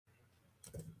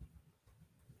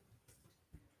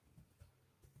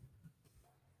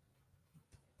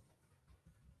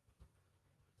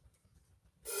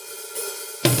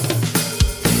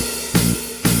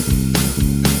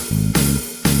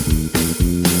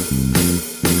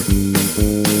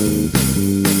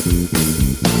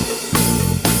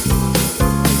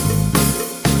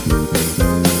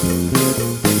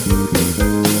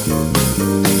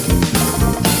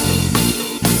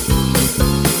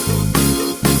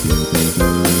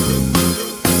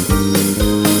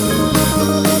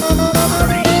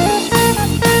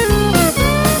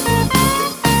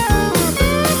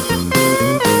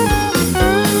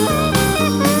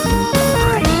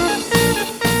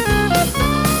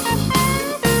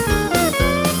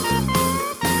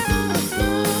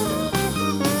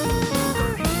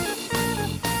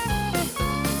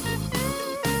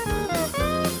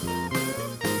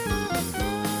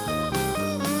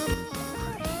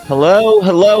Hello,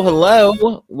 hello,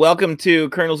 hello. Welcome to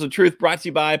Kernels of Truth, brought to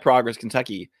you by Progress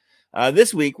Kentucky.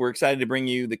 This week, we're excited to bring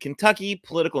you the Kentucky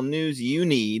political news you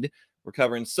need. We're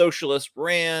covering Socialist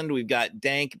Rand. We've got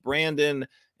Dank Brandon,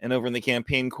 and over in the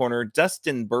campaign corner,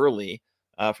 Dustin Burley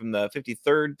from the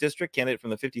 53rd District, candidate from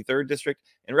the 53rd District,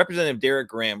 and Representative Derek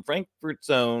Graham, Frankfort's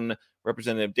own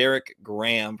Representative Derek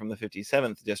Graham from the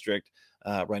 57th District,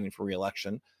 running for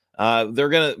re-election. We're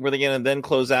gonna then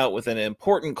close out with an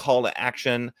important call to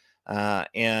action.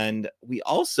 And we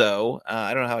also,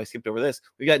 I don't know how I skipped over this.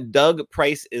 We got Doug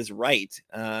Price is Right,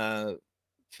 fan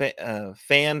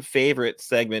favorite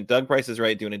segment. Doug Price is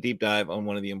Right, doing a deep dive on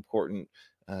one of the important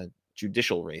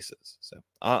judicial races. So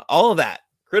all of that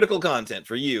critical content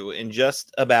for you in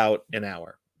just about an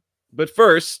hour. But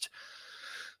first,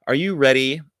 are you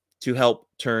ready to help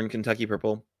turn Kentucky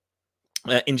purple?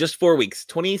 In just 4 weeks,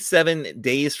 27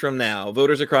 days from now,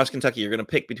 voters across Kentucky are going to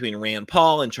pick between Rand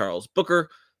Paul and Charles Booker,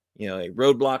 a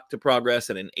roadblock to progress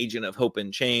and an agent of hope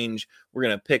and change. We're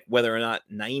going to pick whether or not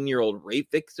 9-year-old rape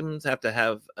victims have to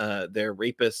have their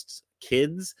rapists'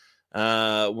 kids.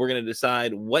 We're going to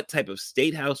decide what type of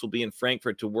state house will be in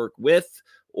Frankfort to work with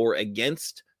or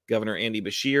against Governor Andy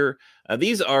Beshear.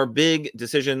 These are big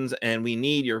decisions, and we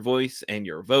need your voice and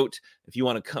your vote. If you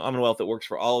want a Commonwealth that works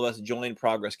for all of us, join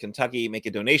Progress Kentucky. Make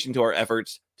a donation to our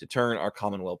efforts to turn our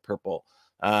Commonwealth purple.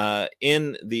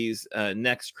 In these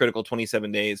next critical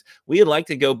 27 days, we'd like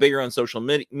to go bigger on social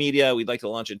media. We'd like to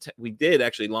launch we did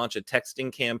actually launch a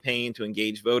texting campaign to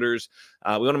engage voters.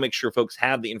 We want to make sure folks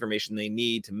have the information they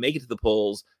need to make it to the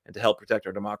polls and to help protect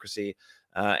our democracy.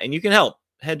 And you can help.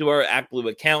 Head to our ActBlue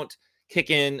account. Kick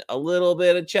in a little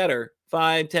bit of cheddar,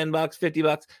 $5, $10,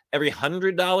 $50. Every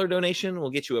 $100 donation will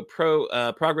get you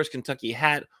a Progress Kentucky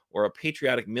hat or a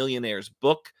Patriotic Millionaires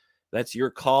book. That's your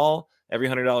call. Every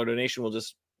 $100 donation will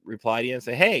just reply to you and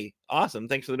say, "Hey, awesome,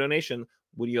 thanks for the donation.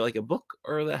 Would you like a book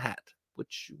or the hat?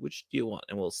 Which do you want?"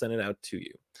 And we'll send it out to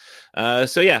you.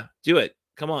 So yeah, do it.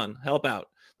 Come on, help out.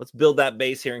 Let's build that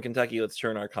base here in Kentucky. Let's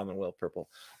turn our Commonwealth purple.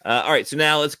 All right, so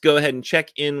now let's go ahead and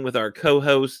check in with our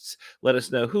co-hosts. Let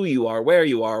us know who you are, where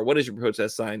you are, what does your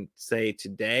protest sign say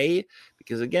today?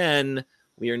 Because again,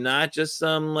 we are not just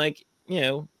some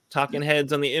talking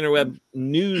heads on the interweb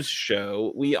news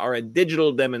show. We are a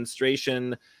digital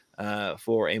demonstration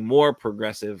for a more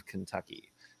progressive Kentucky.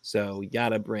 So we got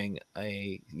to bring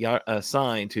a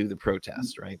sign to the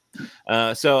protest, right?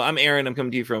 So I'm Aaron. I'm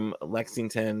coming to you from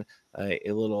Lexington, a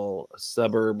little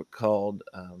suburb called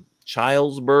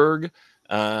Childsburg.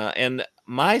 And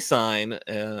my sign,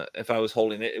 if I was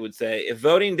holding it, it would say, "If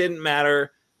voting didn't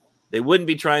matter, they wouldn't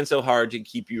be trying so hard to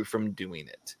keep you from doing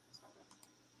it."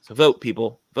 So vote,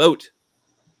 people. Vote.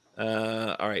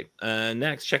 All right.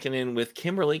 Next, checking in with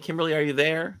Kimberly. Kimberly, are you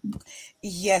there?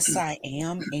 Yes, I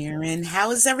am, Aaron.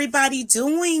 How is everybody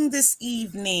doing this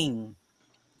evening?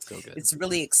 So good. It's a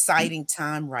really exciting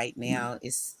time right now.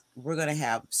 We're going to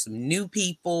have some new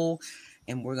people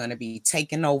and we're going to be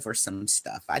taking over some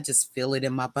stuff. I just feel it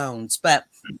in my bones. But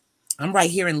I'm right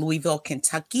here in Louisville,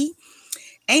 Kentucky.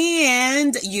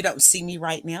 And you don't see me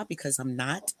right now because I'm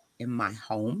not in my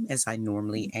home as I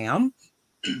normally am.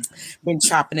 Been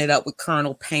chopping it up with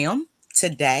Colonel Pam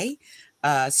today,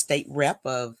 state rep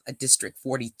of District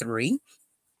 43.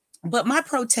 But my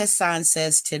protest sign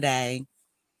says today,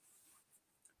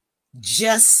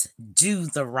 "Just do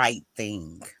the right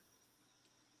thing."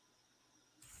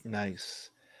 Nice.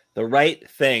 The right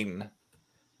thing.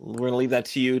 We're going to leave that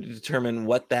to you to determine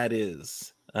what that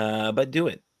is. But do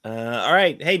it. All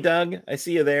right. Hey, Doug, I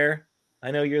see you there.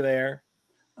 I know you're there.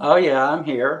 Oh, yeah, I'm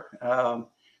here.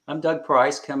 I'm Doug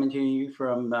Price, coming to you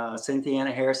from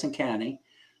Cynthiana, Harrison County,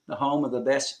 the home of the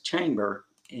best chamber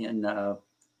in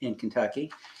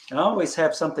Kentucky. And I always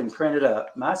have something printed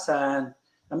up. My sign,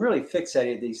 I'm really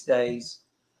fixated these days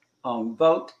on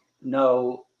vote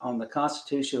no on the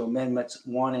constitutional amendments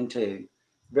 1 and 2.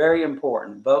 Very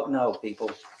important. Vote no,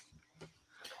 people.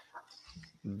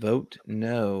 Vote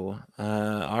no.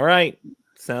 All right.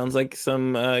 Sounds like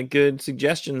some good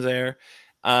suggestions there.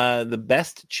 The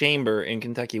best chamber in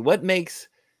Kentucky. What makes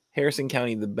Harrison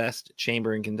County the best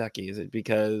chamber in Kentucky? Is it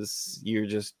because you're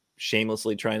just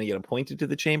shamelessly trying to get appointed to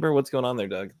the chamber? What's going on there,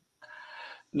 Doug?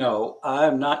 No,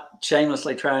 I'm not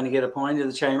shamelessly trying to get appointed to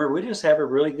the chamber. We just have a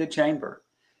really good chamber.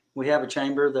 We have a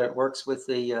chamber that works with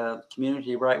the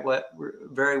community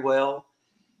very well.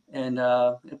 And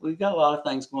we've got a lot of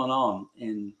things going on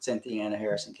in Cynthiana,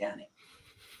 Harrison County.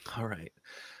 All right.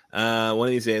 One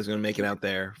of these days, I'm going to make it out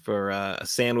there for a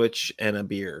sandwich and a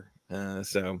beer.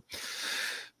 So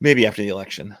maybe after the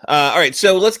election. All right.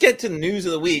 So let's get to the news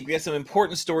of the week. We got some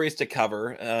important stories to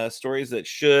cover. Stories that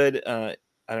should,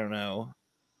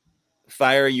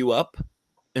 fire you up,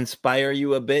 inspire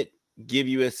you a bit, give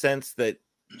you a sense that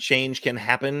change can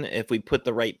happen if we put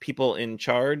the right people in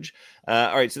charge.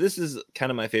 All right, so this is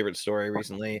kind of my favorite story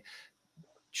recently.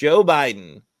 Joe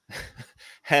Biden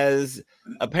has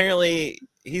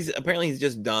he's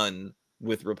just done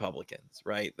with Republicans,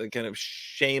 right? The kind of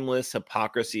shameless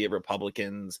hypocrisy of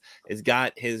Republicans has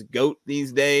got his goat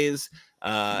these days.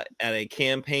 At a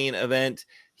campaign event,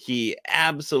 he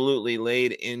absolutely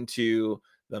laid into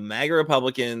the MAGA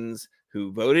Republicans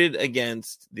who voted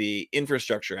against the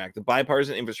Infrastructure Act, the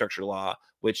bipartisan infrastructure law,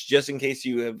 which, just in case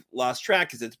you have lost track,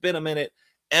 because it's been a minute,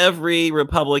 every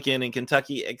Republican in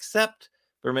Kentucky except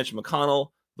for Mitch McConnell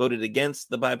voted against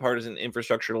the bipartisan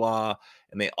infrastructure law,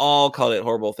 and they all called it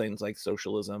horrible things like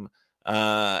socialism.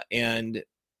 And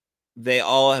they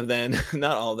all have then,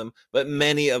 not all of them, but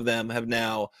many of them have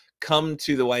now come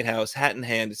to the White House hat in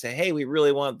hand to say, hey, we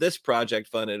really want this project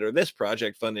funded or this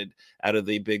project funded out of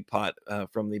the big pot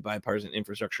from the bipartisan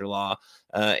infrastructure law.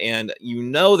 And you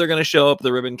know they're going to show up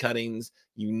the ribbon cuttings.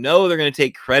 You know they're going to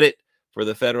take credit for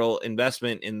the federal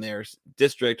investment in their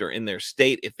district or in their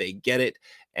state if they get it.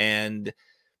 And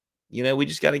you know, we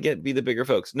just got to be the bigger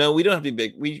folks. No, we don't have to be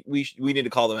big. We need to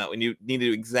call them out. We need to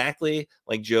do exactly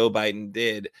like Joe Biden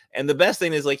did. And the best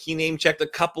thing is, like, he name checked a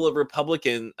couple of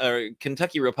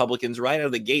Kentucky Republicans right out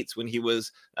of the gates when he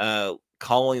was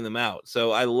calling them out.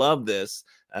 So I love this.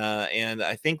 And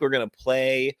I think we're going to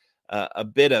play a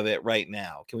bit of it right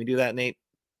now. Can we do that, Nate?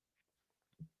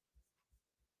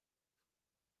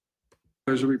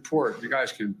 There's a report. You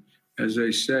guys can, as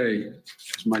they say,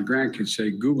 as my grandkids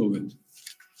say, Google it.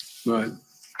 But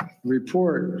a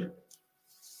report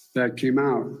that came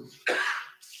out,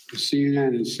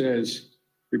 CNN, it says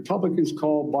Republicans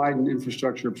call Biden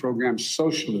infrastructure program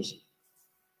socialism.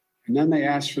 And then they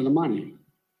ask for the money.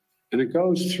 And it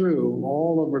goes through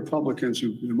all of Republicans,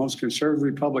 the most conservative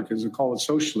Republicans, who call it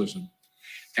socialism,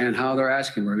 and how they're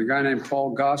asking for it. A guy named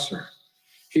Paul Gosar,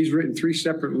 he's written 3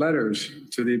 separate letters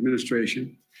to the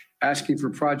administration asking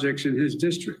for projects in his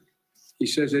district. He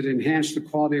says it enhanced the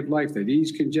quality of life, that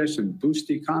ease congestion, boost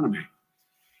the economy.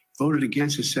 Voted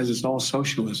against it, says it's all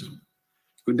socialism.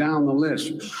 Go down the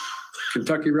list.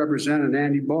 Kentucky Representative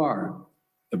Andy Barr,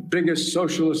 the biggest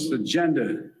socialist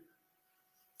agenda.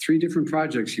 3 different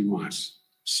projects he wants,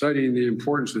 citing the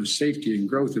importance of the safety and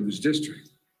growth of his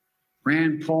district.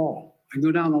 Rand Paul, I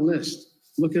go down the list.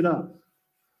 Look it up.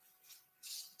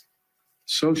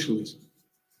 Socialism.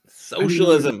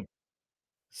 Socialism.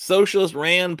 Socialist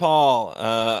Rand Paul.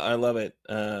 I love it.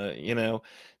 You know,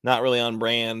 not really on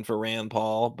brand for Rand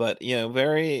Paul, but, you know,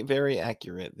 very, very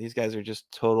accurate. These guys are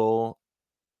just total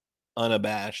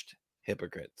unabashed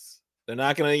hypocrites. They're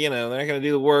not going to, you know, they're not going to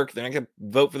do the work. They're not going to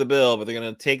vote for the bill, but they're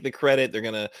going to take the credit. They're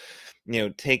going to, you know,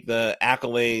 take the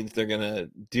accolades. They're going to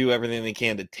do everything they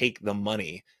can to take the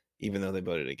money, even though they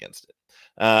voted against it.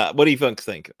 What do you folks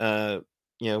think? You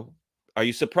know, are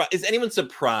you surprised? Is anyone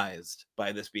surprised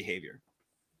by this behavior?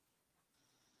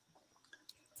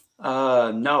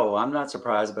 No, I'm not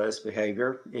surprised by this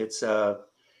behavior. It's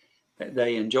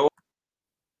they enjoy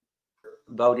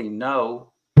voting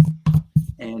no,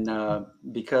 and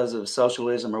because of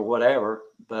socialism or whatever.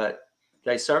 But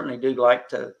they certainly do like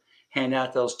to hand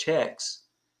out those checks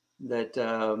that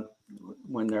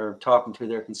when they're talking to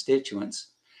their constituents.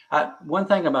 One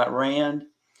thing about Rand,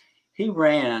 he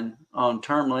ran on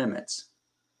term limits.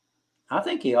 I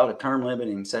think he ought to term limit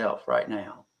himself right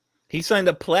now. He signed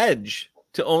a pledge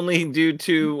to only do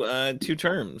two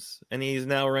terms, and he's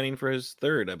now running for his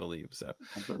 3rd, I believe. So,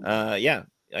 yeah,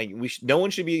 no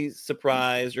one should be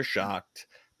surprised or shocked,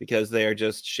 because they are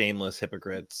just shameless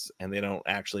hypocrites, and they don't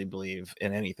actually believe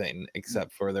in anything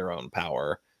except for their own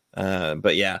power.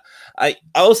 But yeah, I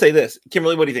will say this,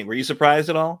 Kimberly, what do you think? Were you surprised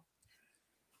at all?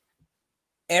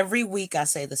 Every week I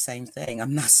say the same thing.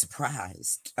 I'm not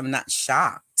surprised. I'm not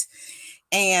shocked.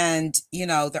 And, you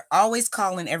know, they're always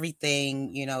calling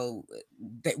everything, you know,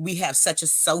 that we have such a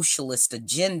socialist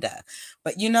agenda.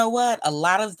 But you know what? A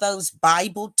lot of those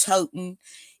Bible-toting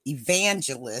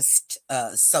evangelists,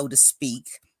 so to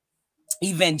speak,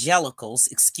 evangelicals,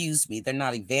 excuse me, they're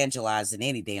not evangelizing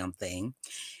any damn thing.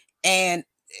 And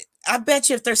I bet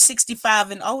you if they're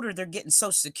 65 and older, they're getting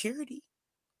Social Security.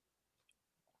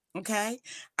 Okay.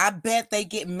 I bet they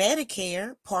get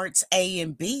Medicare Parts A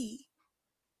and B.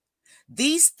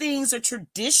 These things are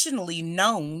traditionally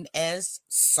known as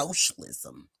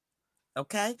socialism.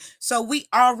 Okay, so we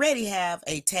already have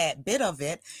a tad bit of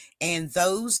it, and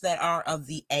those that are of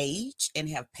the age and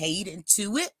have paid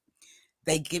into it,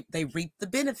 they reap the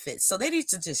benefits. So they need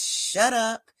to just shut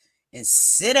up and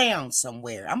sit down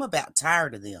somewhere. I'm about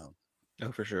tired of them.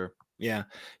 Oh, for sure. Yeah,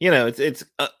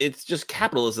 it's just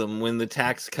capitalism when the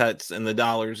tax cuts and the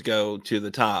dollars go to the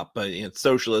top, but it's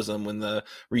socialism when the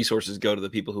resources go to the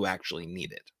people who actually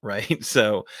need it, right?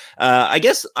 So, I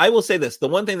guess I will say this: the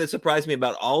one thing that surprised me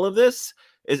about all of this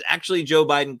is actually Joe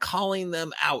Biden calling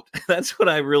them out. That's what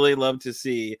I really love to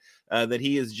see, that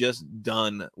he is just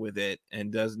done with it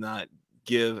and does not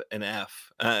give an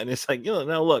F. And it's like,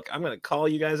 no, look, I'm going to call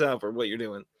you guys out for what you're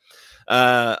doing.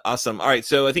 Awesome. All right.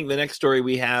 So I think the next story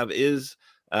we have is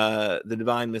the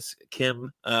divine Miss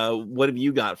Kim. What have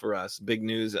you got for us? Big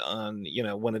news on,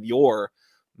 one of your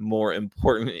more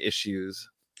important issues.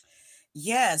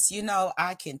 Yes,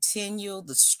 I continue.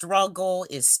 The struggle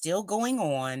is still going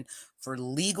on for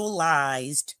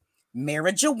legalized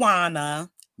marijuana,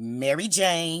 Mary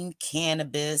Jane,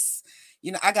 cannabis.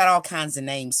 I got all kinds of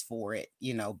names for it,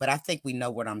 but I think we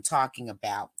know what I'm talking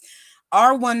about.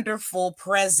 Our wonderful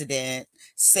president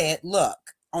said, look,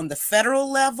 on the federal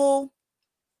level,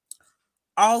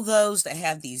 all those that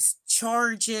have these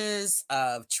charges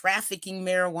of trafficking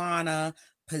marijuana,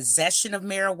 possession of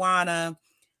marijuana,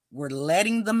 we're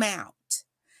letting them out.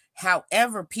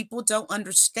 However, people don't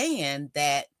understand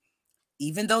that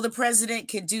even though the president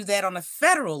can do that on a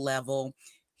federal level,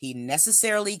 he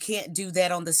necessarily can't do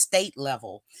that on the state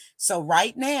level. So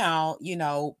right now,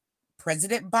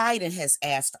 President Biden has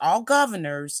asked all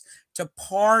governors to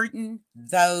pardon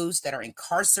those that are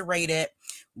incarcerated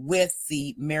with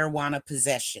the marijuana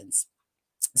possessions.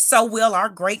 So will our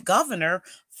great governor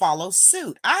follow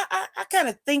suit? I kind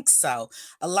of think so.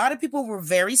 A lot of people were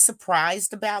very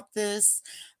surprised about this,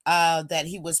 that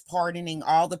he was pardoning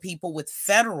all the people with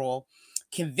federal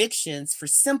convictions for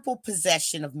simple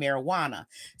possession of marijuana.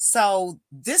 So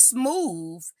this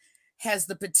move has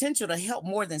the potential to help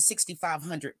more than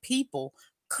 6,500 people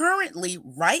currently,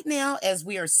 right now, as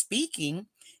we are speaking,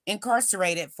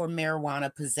 incarcerated for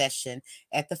marijuana possession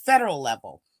at the federal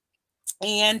level.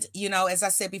 And, as I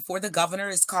said before, the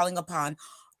president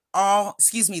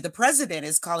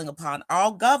is calling upon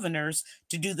all governors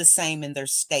to do the same in their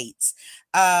states.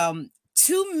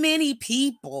 Too many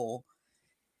people,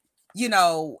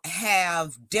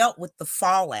 have dealt with the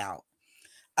fallout.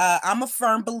 I'm a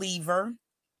firm believer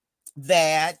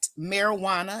that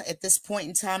marijuana at this point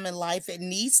in time in life, it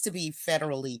needs to be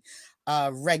federally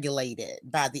regulated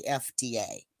by the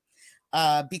FDA.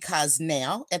 Because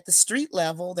now at the street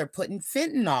level, they're putting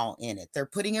fentanyl in it. They're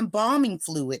putting embalming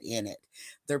fluid in it.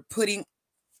 They're putting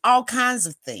all kinds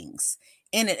of things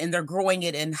in it, and they're growing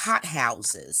it in hot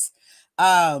houses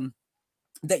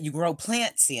that you grow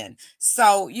plants in.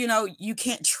 So, you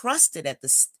can't trust it at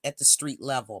the street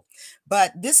level.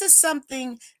 But this is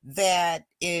something that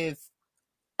if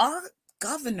our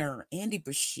governor, Andy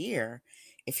Beshear,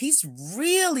 if he's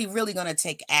really, really going to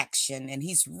take action and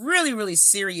he's really, really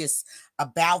serious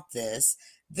about this,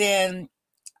 then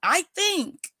I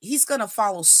think he's going to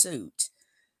follow suit.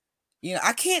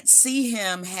 I can't see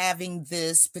him having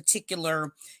this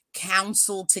particular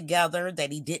council together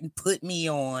that he didn't put me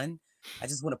on. I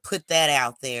just want to put that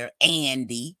out there,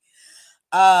 Andy.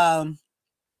 I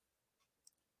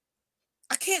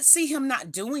can't see him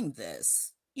not doing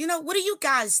this. What do you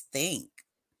guys think?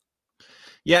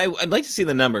 Yeah, I'd like to see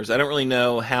the numbers. I don't really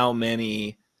know how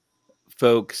many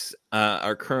folks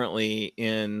are currently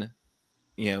in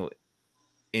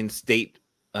state,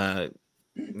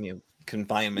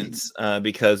 confinements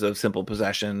because of simple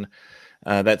possession.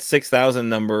 That 6,000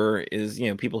 number is,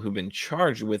 people who've been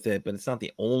charged with it, but it's not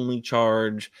the only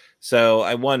charge. So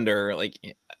I wonder,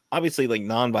 obviously,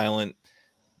 nonviolent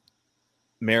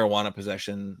marijuana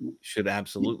possession should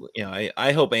absolutely,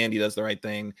 I hope Andy does the right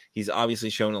thing. He's obviously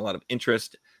shown a lot of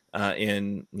interest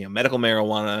in medical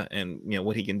marijuana and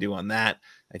what he can do on that.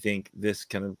 I think this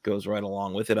kind of goes right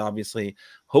along with it. Obviously,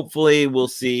 hopefully we'll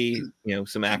see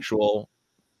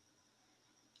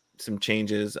some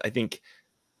changes. I think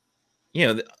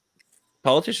the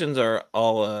politicians are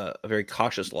all a very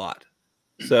cautious lot.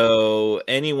 So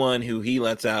anyone who he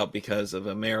lets out because of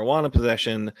a marijuana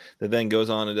possession that then goes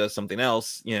on and does something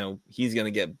else, he's going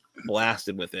to get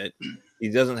blasted with it. He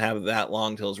doesn't have that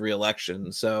long till his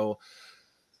reelection. So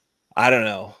I don't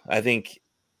know. I think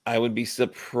I would be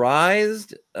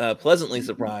surprised, pleasantly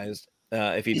surprised,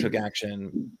 if he took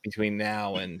action between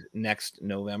now and next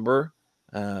November.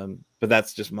 But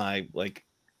that's just my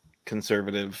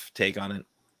conservative take on it.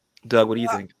 Doug, what do you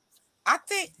think? I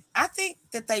think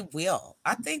that they will.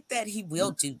 I think that he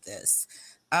will do this.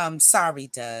 Sorry,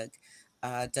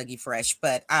 Dougie Fresh,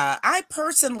 but I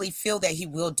personally feel that he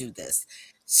will do this.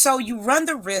 So you run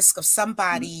the risk of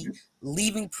somebody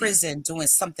leaving prison doing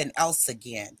something else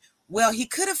again. Well, he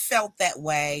could have felt that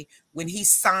way when he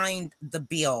signed the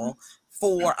bill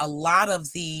for a lot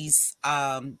of these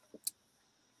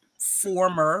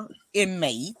former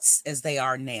inmates, as they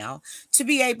are now, to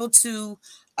be able to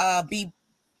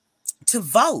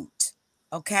vote.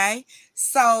 Okay,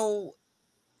 so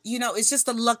it's just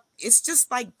a look. It's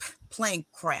just like playing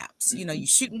craps. You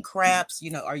shooting craps.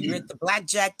 Or you're at the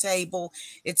blackjack table.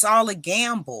 It's all a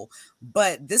gamble,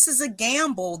 but this is a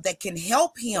gamble that can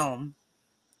help him,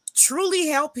 truly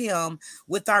help him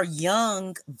with our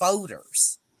young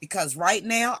voters. Because right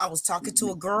now, I was talking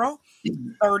to a girl,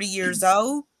 30 years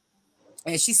old,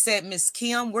 and she said, "Miss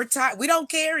Kim, we're tired. We don't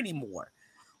care anymore."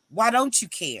 Why don't you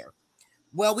care?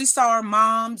 Well, we saw our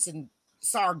moms and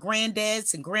saw our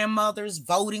granddads and grandmothers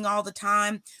voting all the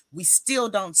time. We still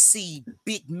don't see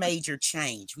big major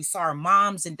change. We saw our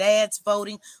moms and dads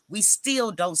voting. We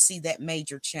still don't see that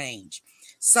major change.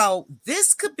 So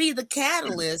this could be the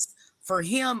catalyst for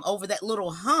him over that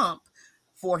little hump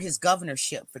for his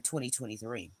governorship for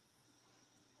 2023.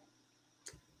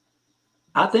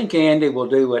 I think Andy will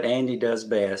do what Andy does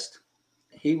best.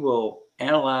 He will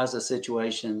analyze the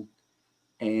situation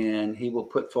and he will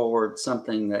put forward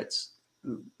something that's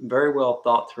very well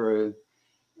thought through,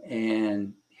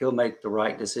 and he'll make the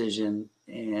right decision,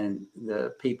 and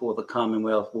the people of the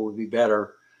Commonwealth will be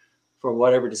better for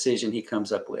whatever decision he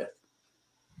comes up with.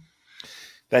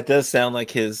 That does sound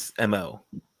like his MO,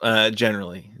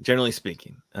 generally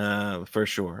speaking, for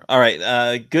sure. All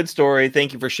right. Good story.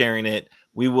 Thank you for sharing it.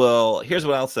 Here's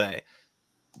what I'll say.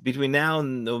 Between now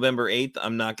and November 8th,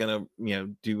 I'm not going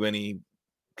to, do any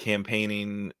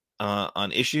campaigning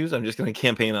on issues. I'm just going to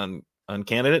campaign on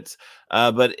candidates.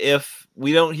 But if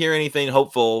we don't hear anything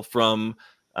hopeful from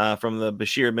the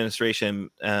Beshear administration,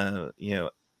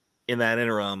 in that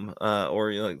interim,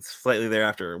 or slightly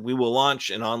thereafter, we will launch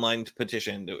an online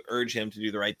petition to urge him to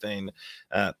do the right thing,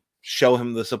 show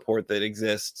him the support that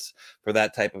exists for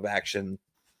that type of action,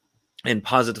 and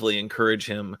positively encourage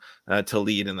him to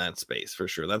lead in that space, for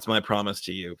sure. That's my promise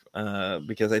to you,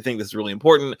 because I think this is really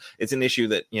important. It's an issue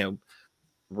that,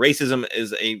 racism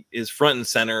is front and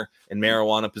center in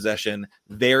marijuana possession.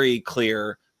 Very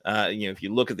clear. If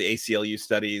you look at the ACLU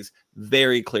studies,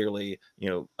 very clearly,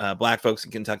 black folks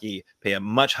in Kentucky pay a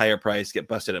much higher price, get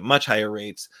busted at much higher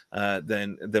rates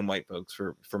than white folks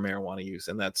for marijuana use,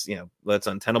 and that's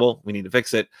untenable. We need to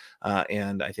fix it,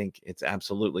 and I think it's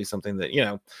absolutely something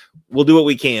that we'll do what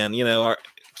we can.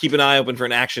 Keep an eye open for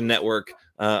an Action Network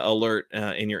alert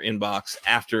in your inbox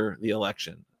after the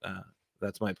election.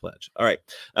 That's my pledge. All right,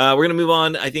 we're gonna move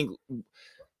on. I think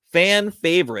fan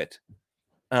favorite.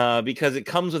 Because it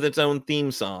comes with its own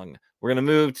theme song. We're going to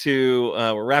move to,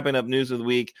 we're wrapping up News of the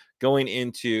Week, going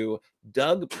into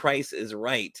Doug Price is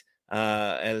Right.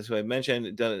 As I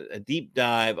mentioned, done a deep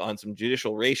dive on some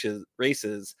judicial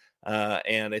races,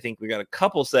 and I think we got a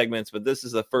couple segments, but this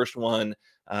is the first one,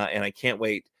 and I can't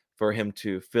wait for him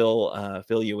to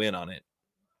fill you in on it.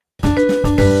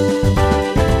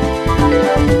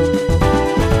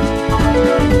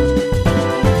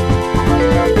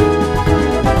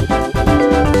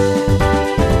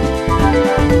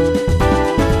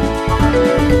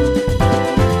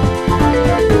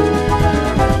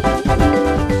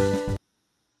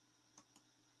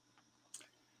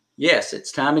 Yes,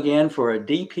 it's time again for a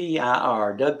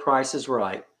DPIR, Doug Price is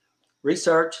Right.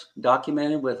 Research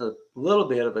documented with a little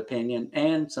bit of opinion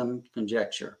and some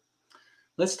conjecture.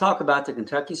 Let's talk about the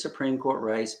Kentucky Supreme Court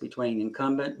race between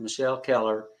incumbent Michelle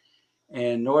Keller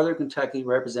and Northern Kentucky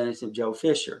Representative Joe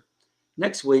Fisher.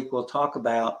 Next week, we'll talk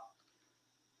about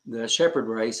the Shepherd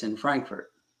race in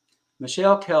Frankfort.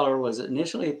 Michelle Keller was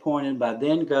initially appointed by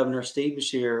then Governor Steve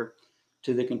Beshear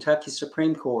to the Kentucky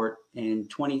Supreme Court in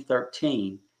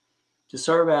 2013 to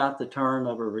serve out the term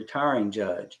of a retiring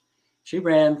judge. She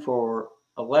ran for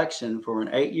election for an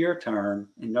 8-year term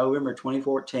in November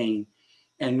 2014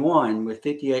 and won with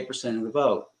 58% of the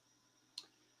vote.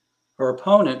 Her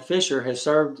opponent, Fisher, has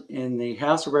served in the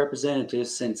House of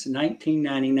Representatives since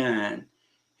 1999.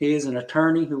 He is an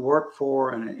attorney who worked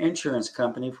for an insurance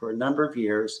company for a number of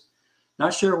years.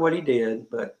 Not sure what he did,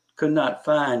 but could not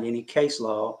find any case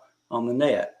law on the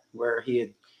net where he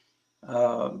had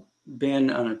been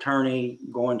an attorney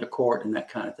going to court and that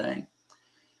kind of thing.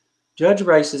 Judge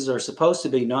races are supposed to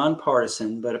be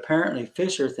nonpartisan, but apparently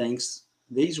Fisher thinks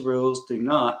these rules do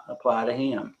not apply to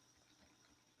him.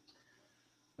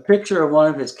 A picture of one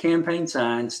of his campaign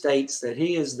signs states that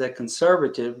he is the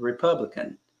conservative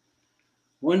Republican.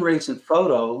 One recent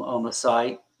photo on the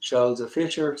site shows a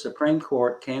Fisher Supreme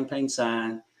Court campaign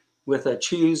sign with a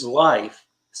Choose Life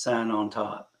sign on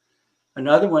top.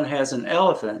 Another one has an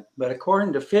elephant, but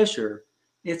according to Fisher,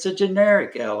 it's a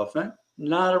generic elephant,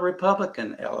 not a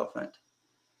Republican elephant.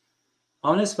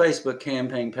 On his Facebook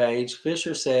campaign page,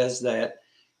 Fisher says that,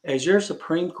 as your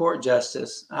Supreme Court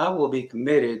Justice, I will be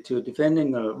committed to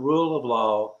defending the rule of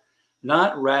law,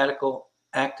 not radical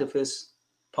activist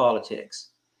politics.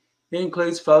 It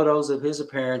includes photos of his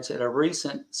appearance at a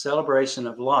recent Celebration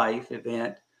of Life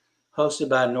event hosted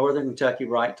by Northern Kentucky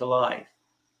Right to Life.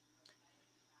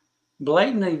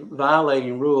 Blatantly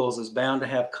violating rules is bound to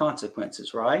have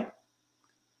consequences, right?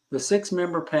 The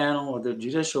 6-member panel of the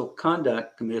Judicial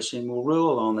Conduct Commission will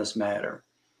rule on this matter.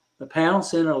 The panel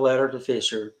sent a letter to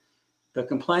Fisher. The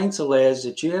complaints allege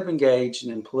that you have engaged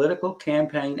in political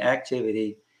campaign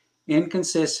activity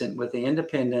inconsistent with the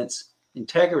independence,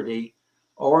 integrity,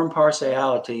 or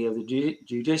impartiality of the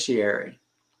judiciary.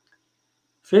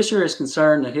 Fisher is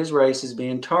concerned that his race is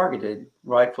being targeted,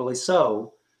 rightfully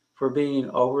so, for being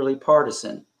overly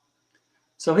partisan.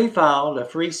 So he filed a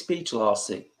free speech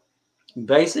lawsuit,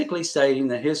 basically stating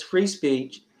that his free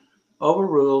speech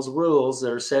overrules rules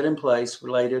that are set in place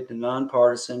related to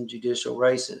nonpartisan judicial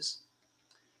races.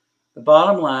 The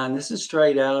bottom line, this is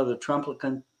straight out of the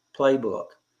Trumplican playbook.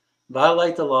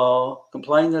 Violate the law,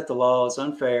 complain that the law is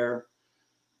unfair,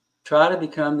 try to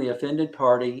become the offended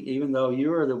party even though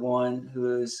you are the one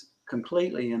who is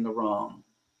completely in the wrong.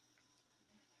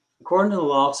 According to the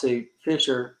lawsuit,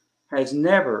 Fisher has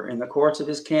never in the course of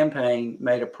his campaign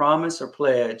made a promise or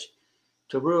pledge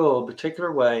to rule a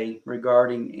particular way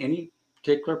regarding any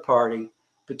particular party,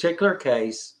 particular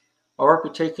case, or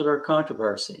particular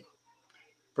controversy.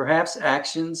 Perhaps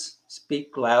actions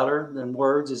speak louder than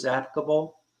words is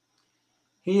applicable.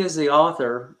 He is the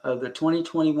author of the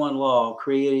 2021 law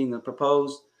creating the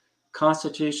proposed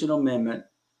constitutional amendment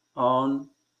on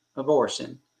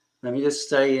abortion. Let me just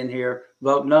say in here,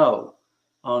 vote no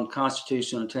on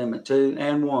Constitutional Amendment 2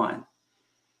 and 1,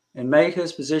 and made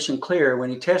his position clear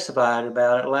when he testified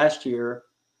about it last year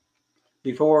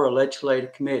before a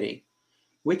legislative committee.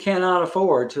 We cannot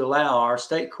afford to allow our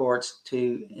state courts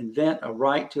to invent a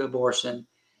right to abortion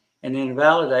and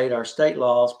invalidate our state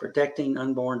laws protecting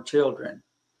unborn children.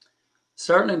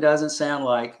 Certainly doesn't sound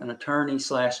like an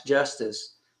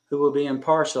attorney/justice who will be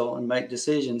impartial and make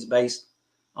decisions based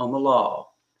on the law.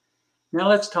 Now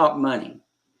let's talk money.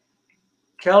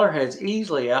 Keller has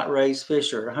easily outraised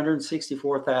Fisher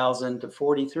 $164,000 to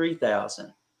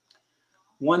 $43,000.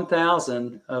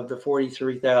 $1,000 of the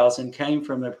 $43,000 came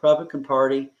from the Republican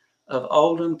Party of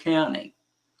Oldham County.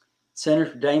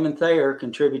 Senator Damon Thayer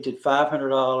contributed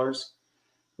 $500,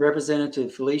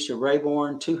 Representative Felicia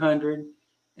Rayborn $200,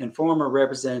 and former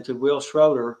Representative Will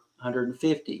Schroeder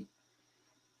 $150.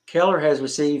 Keller has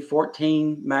received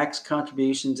 14 max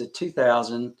contributions of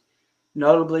 $2,000,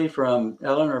 notably from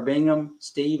Eleanor Bingham,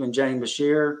 Steve and Jane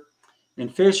Bashir,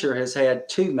 and Fisher has had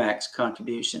 2 max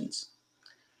contributions.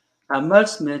 I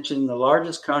must mention the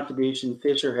largest contribution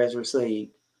Fisher has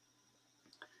received,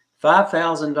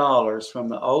 $5,000 from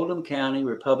the Oldham County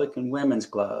Republican Women's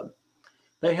Club.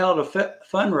 They held a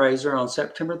fundraiser on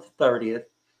September 30th,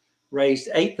 raised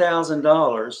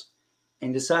 $8,000,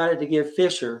 and decided to give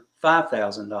Fisher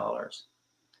 $5,000.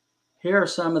 Here are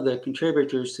some of the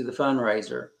contributors to the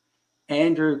fundraiser: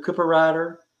 Andrew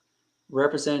Cooperrider,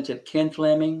 Representative Ken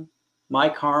Fleming,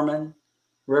 Mike Harmon,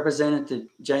 Representative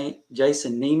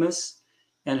Jason Nemus,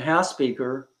 and House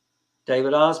Speaker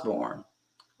David Osborne.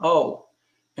 Oh,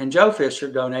 and Joe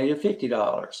Fisher donated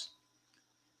 $50.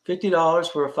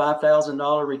 $50 for a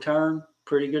 $5,000 return,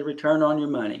 pretty good return on your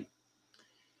money.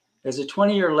 As a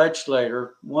 20-year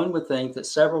legislator, one would think that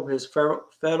several of his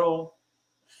fellow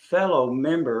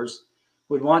members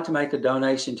would want to make a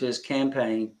donation to his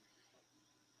campaign,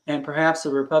 and perhaps the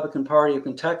Republican Party of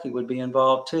Kentucky would be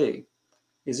involved too.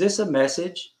 Is this a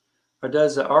message, or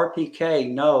does the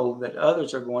RPK know that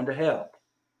others are going to help?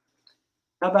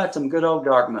 How about some good old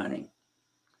dark money?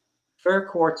 Fair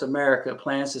Courts America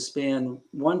plans to spend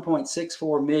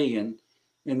 $1.64 million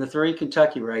in the 3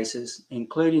 Kentucky races,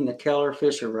 including the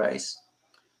Keller-Fisher race.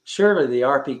 Surely the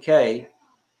RPK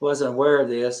wasn't aware of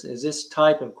this, as this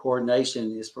type of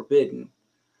coordination is forbidden.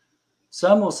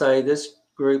 Some will say this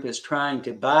group is trying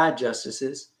to buy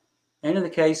justices, and in the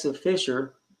case of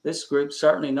Fisher, this group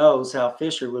certainly knows how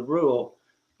Fisher would rule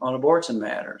on abortion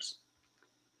matters.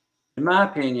 In my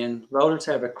opinion, voters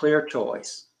have a clear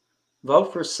choice.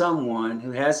 Vote for someone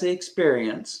who has the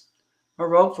experience, or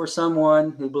vote for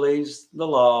someone who believes the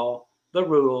law, the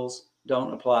rules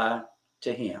don't apply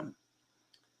to him.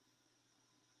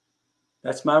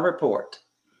 That's my report.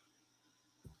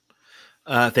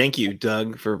 Thank you,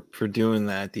 Doug, for doing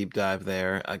that deep dive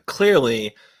there.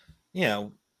 Clearly,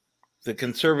 the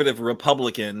conservative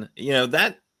Republican,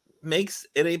 that makes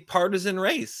it a partisan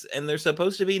race, and they're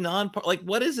supposed to be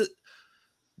what is it?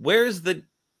 Where's the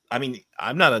I mean,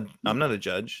 I'm not a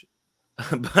judge,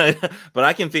 but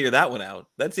I can figure that one out.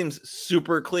 That seems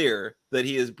super clear that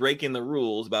he is breaking the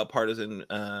rules about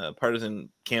partisan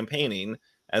campaigning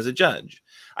as a judge.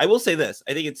 I will say this: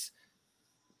 I think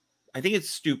it's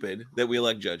stupid that we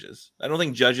elect judges. I don't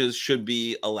think judges should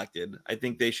be elected. I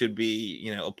think they should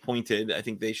be, appointed. I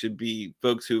think they should be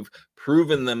folks who've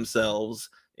proven themselves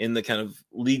in the kind of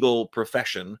legal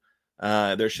profession.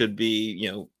 There should be,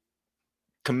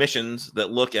 commissions that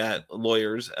look at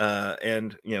lawyers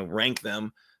and rank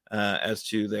them as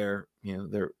to their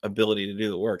ability to do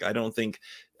the work. I don't think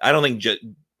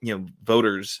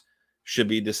voters should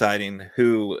be deciding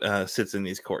who sits in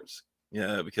these courts.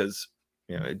 Because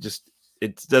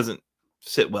it doesn't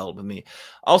sit well with me.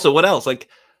 Also, what else? Like,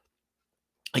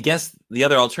 I guess the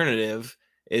other alternative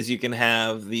is you can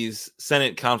have these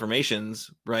Senate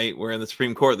confirmations, right? Where in the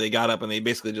Supreme Court, they got up and they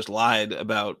basically just lied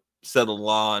about settled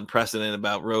law and precedent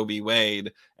about Roe v.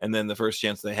 Wade. And then the first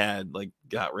chance they had, like,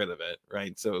 got rid of it.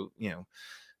 Right. So,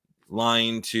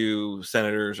 lying to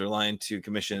senators or lying to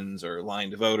commissions or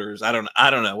lying to voters. I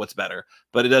don't know what's better,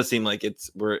 but it does seem like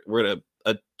we're at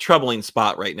a troubling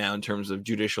spot right now in terms of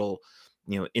judicial,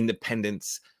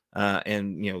 independence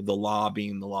and, the law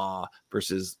being the law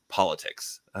versus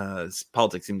politics.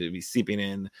 Politics seem to be seeping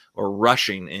in or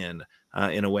rushing in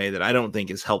a way that I don't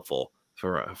think is helpful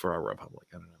for our republic.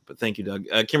 I don't know, but thank you, Doug.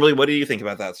 Kimberly, what do you think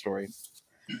about that story?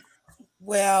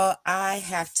 Well, I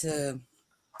have to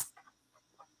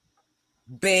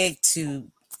beg to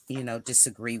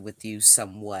disagree with you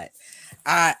somewhat.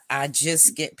 I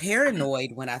just get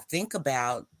paranoid when I think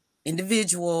about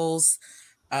individuals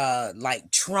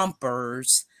like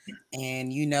Trumpers,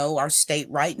 and our state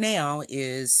right now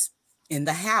is in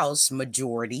the House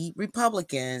majority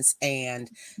Republicans,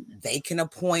 and they can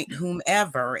appoint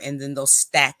whomever, and then they'll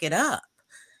stack it up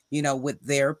with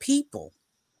their people,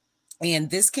 and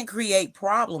this can create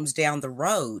problems down the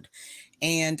road.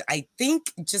 And I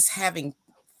think just having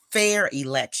fair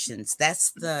elections,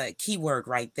 that's the key word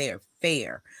right there,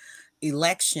 fair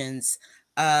elections.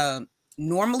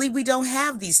 Normally we don't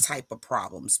have these type of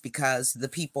problems because the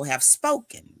people have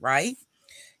spoken, right?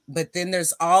 But then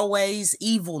there's always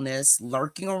evilness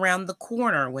lurking around the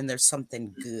corner when there's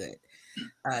something good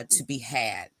to be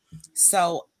had.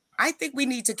 So I think we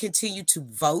need to continue to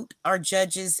vote our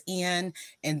judges in,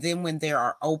 and then when there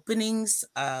are openings,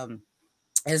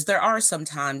 as there are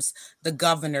sometimes, the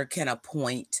governor can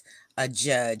appoint a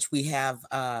judge. We have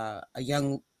a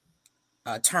young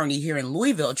attorney here in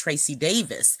Louisville, Tracy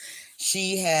Davis.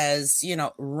 She has,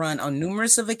 run on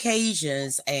numerous of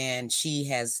occasions and she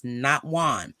has not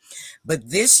won.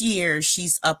 But this year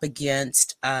she's up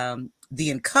against the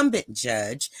incumbent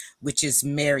judge, which is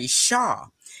Mary Shaw.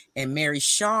 And Mary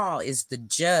Shaw is the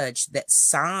judge that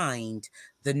signed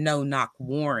the no-knock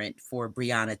warrant for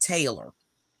Breonna Taylor.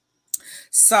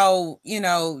 So,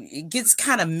 it gets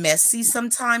kind of messy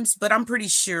sometimes, but I'm pretty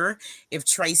sure if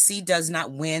Tracy does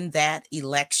not win that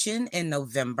election in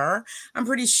November, I'm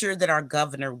pretty sure that our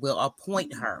governor will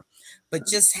appoint her. But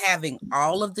just having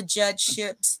all of the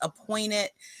judgeships appointed,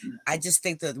 I just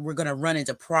think that we're going to run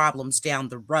into problems down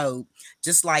the road,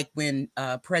 just like when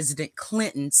President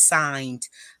Clinton signed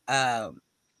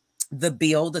the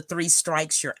bill, the 3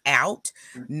 strikes you're out.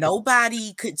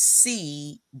 Nobody could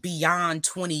see beyond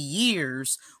 20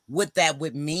 years what that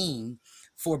would mean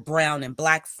for brown and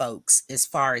black folks as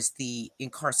far as the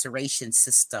incarceration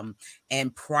system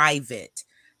and private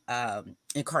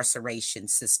incarceration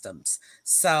systems.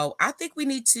 So I think we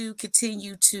need to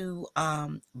continue to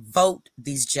vote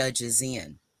these judges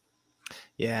in.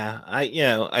 Yeah,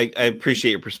 I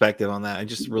appreciate your perspective on that. I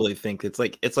just really think it's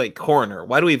like coroner.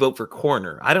 Why do we vote for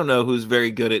coroner? I don't know who's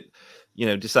very good at,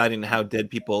 deciding how dead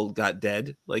people got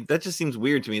dead. Like, that just seems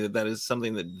weird to me that is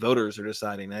something that voters are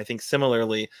deciding. And I think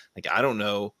similarly, like, I don't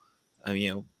know,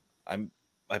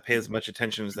 I pay as much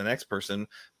attention as the next person,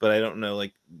 but I don't know,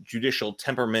 like, judicial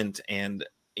temperament and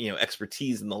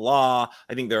expertise in the law.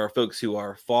 I think there are folks who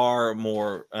are far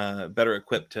more better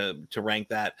equipped to rank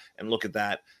that and look at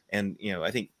that. And,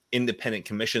 I think independent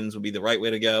commissions would be the right way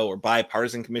to go, or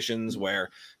bipartisan commissions where,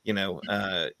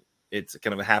 it's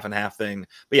kind of a half and half thing.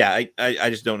 But yeah, I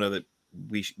just don't know that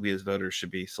we as voters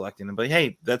should be selecting them. But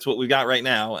hey, that's what we got right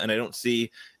now. And I don't see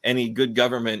any good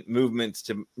government movements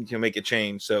to make a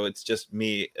change. So it's just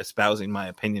me espousing my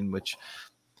opinion, which,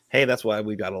 hey, that's why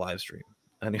we got a live stream.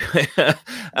 Anyway,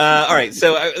 all right.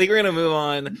 So I think we're going to move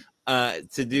on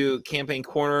to do Campaign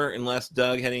Corner, unless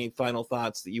Doug had any final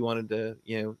thoughts that you wanted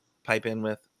to, pipe in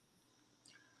with.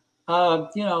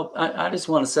 I just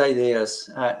want to say this.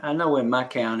 I know in my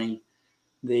county,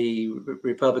 the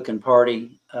Republican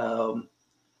Party,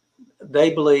 they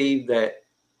believe that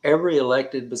every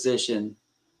elected position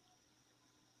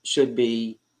should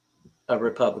be a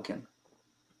Republican.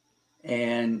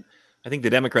 And I think the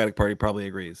Democratic Party probably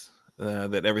agrees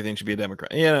that everything should be a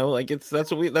Democrat. You know, like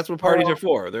that's what parties are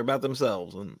for. They're about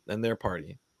themselves and their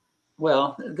party.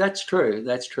 Well, that's true.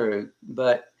 That's true.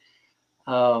 But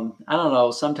I don't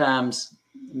know. Sometimes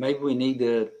maybe we need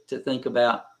to think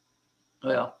about.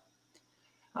 Well,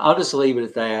 I'll just leave it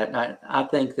at that. I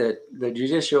think that the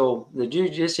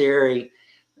judiciary,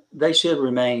 they should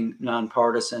remain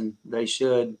nonpartisan. They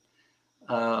should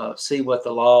see what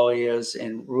the law is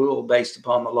and rule based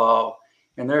upon the law.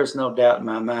 And there's no doubt in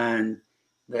my mind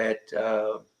that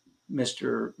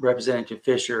Mr. Representative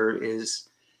Fisher is,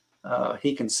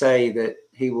 he can say that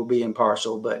he will be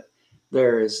impartial, but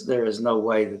there is no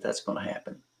way that that's going to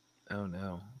happen. Oh,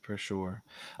 no, for sure.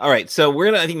 All right. So we're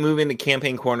going to, I think, move into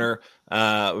campaign corner.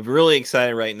 We're really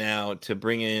excited right now to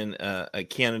bring in a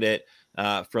candidate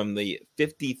from the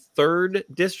 53rd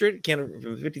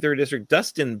district,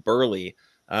 Dustin Burley,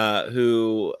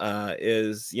 who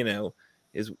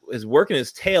is working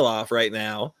his tail off right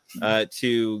now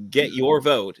to get your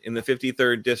vote in the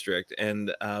 53rd district.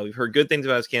 And we've heard good things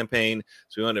about his campaign,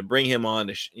 so we wanted to bring him on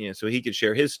to so he could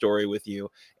share his story with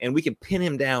you, and we can pin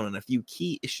him down on a few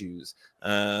key issues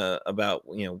about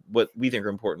what we think are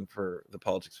important for the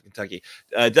politics of Kentucky.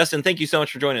 Dustin, thank you so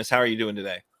much for joining us. How are you doing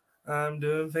today? I'm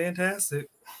doing fantastic.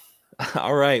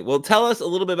 All right. Well, tell us a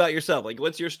little bit about yourself. Like,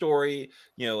 what's your story?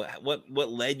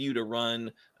 What led you to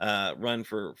run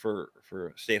for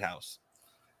State House?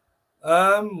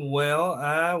 Well,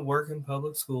 I work in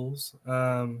public schools.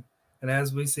 And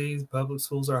as we see, public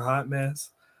schools are a hot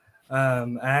mess.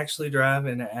 I actually drive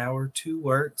an hour to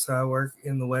work. So I work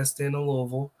in the West End of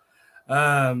Louisville.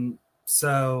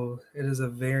 So it is a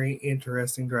very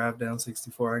interesting drive down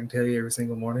 64. I can tell you every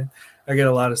single morning. I get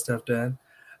a lot of stuff done.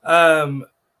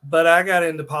 But I got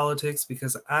into politics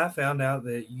because I found out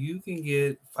that you can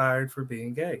get fired for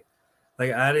being gay.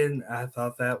 Like I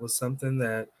thought that was something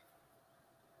that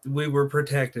we were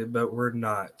protected, but we're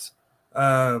not.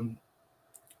 And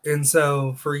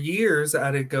so for years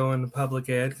I did go into public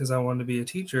ed because I wanted to be a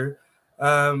teacher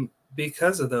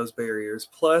because of those barriers.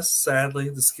 Plus, sadly,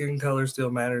 the skin color still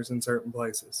matters in certain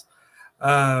places.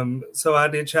 So I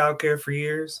did childcare for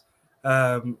years.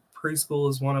 Preschool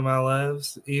is one of my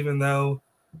loves, even though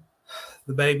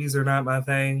the babies are not my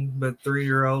thing, but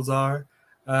 3-year-olds are.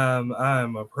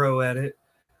 I'm a pro at it.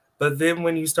 But then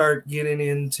when you start getting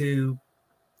into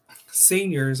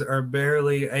seniors are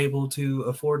barely able to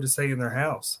afford to stay in their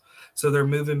house. So they're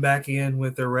moving back in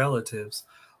with their relatives.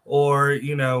 Or,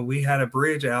 we had a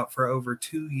bridge out for over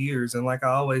 2 years. And like I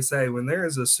always say, when there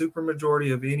is a super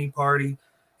majority of any party,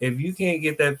 if you can't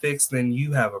get that fixed, then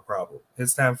you have a problem.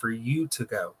 It's time for you to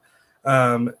go.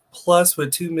 Plus,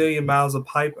 with 2 million miles of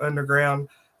pipe underground,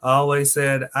 I always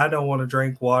said, I don't want to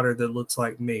drink water that looks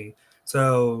like me.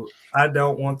 So I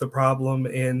don't want the problem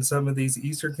in some of these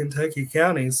Eastern Kentucky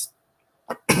counties.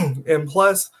 And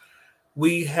plus,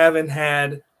 we haven't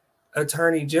had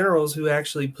attorney generals who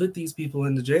actually put these people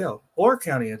into jail, or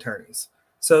county attorneys.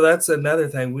 So that's another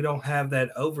thing. We don't have that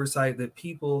oversight that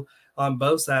people on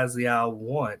both sides of the aisle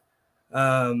want.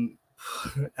 I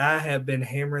have been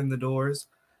hammering the doors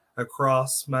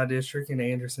across my district in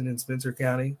Anderson and Spencer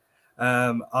County.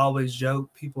 I always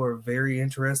joke, people are very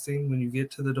interesting when you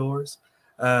get to the doors.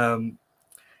 And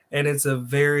it's a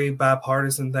very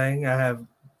bipartisan thing. I have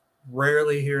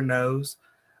rarely hear no's.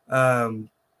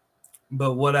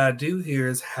 But what I do hear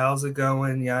is, how's it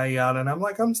going? Yada, yada. And I'm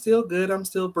like, I'm still good. I'm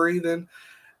still breathing.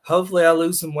 Hopefully I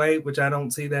lose some weight, which I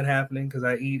don't see that happening because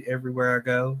I eat everywhere I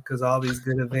go because all these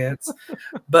good events.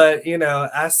 But,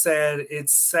 I said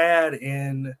it's sad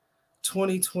in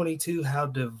 2022 how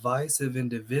divisive and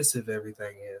divisive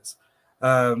everything is,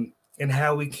 and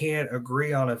how we can't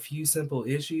agree on a few simple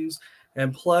issues.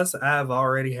 And plus, I've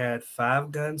already had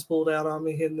 5 guns pulled out on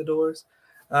me hitting the doors.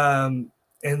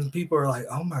 And people are like,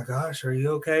 oh my gosh, are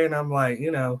you okay? And I'm like,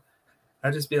 I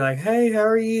just be like, hey, how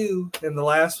are you? And the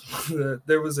last,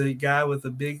 there was a guy with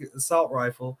a big assault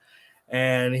rifle,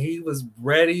 and he was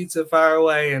ready to fire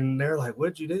away. And they're like,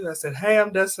 what'd you do? I said, hey,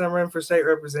 I'm Dustin. I'm running for state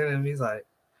representative. He's like,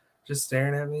 just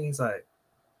staring at me. He's like,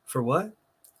 for what?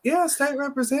 Yeah, state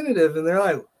representative. And they're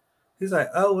like, he's like,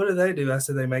 oh, what do they do? I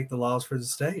said, they make the laws for the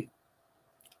state.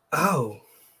 Oh,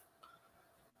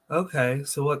 okay.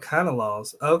 So what kind of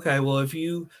laws? Okay, well, if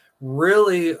you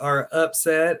really are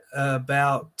upset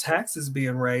about taxes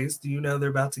being raised, they're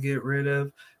about to get rid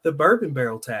of the bourbon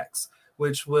barrel tax,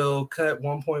 which will cut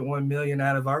 1.1 million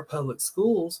out of our public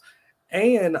schools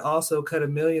and also cut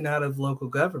 $1 million out of local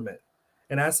government.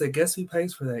 And I said, guess who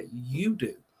pays for that? You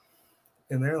do.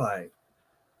 And they're like,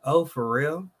 Oh, for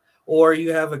real? Or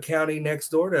you have a county next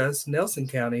door to us, Nelson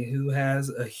County, who has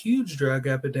a huge drug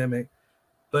epidemic,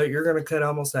 but you're going to cut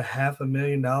almost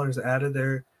 $500,000 out of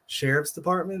their sheriff's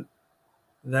department.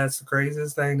 That's the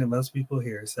craziest thing that most people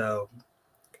hear. So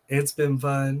it's been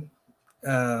fun.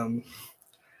 Um,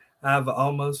 I've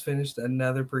almost finished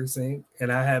another precinct,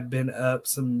 and I have been up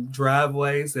some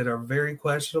driveways that are very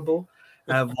questionable.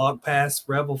 I've walked past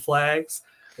rebel flags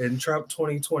and Trump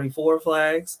 2024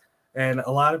 flags, and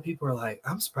a lot of people are like,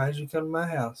 "I'm surprised you come to my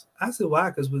house." I said, "Why?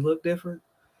 Because we look different."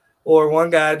 Or one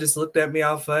guy just looked at me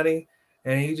all funny,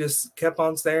 and he just kept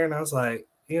on staring. I was like,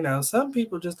 some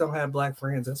people just don't have black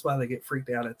friends. That's why they get freaked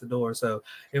out at the door. So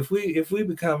if we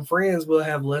become friends, we'll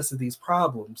have less of these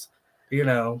problems.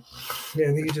 And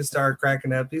he just started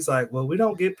cracking up. He's like, "Well, we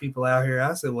don't get people out here."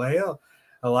 I said, "Well, hell,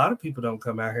 a lot of people don't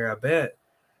come out here, I bet."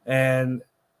 And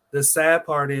the sad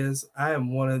part is I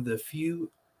am one of the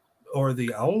few or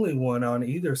the only one on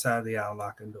either side of the aisle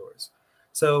knocking doors.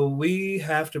 So we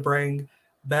have to bring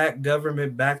back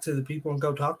government back to the people and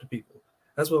go talk to people.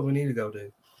 That's what we need to go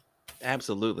do.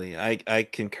 Absolutely. I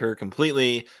concur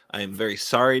completely. I'm very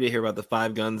sorry to hear about the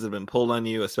 5 guns that have been pulled on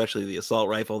you, especially the assault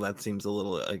rifle. That seems a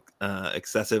little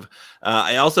excessive.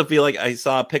 I also feel like I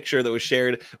saw a picture that was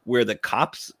shared where the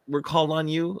cops were called on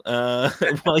you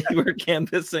while you were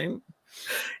canvassing.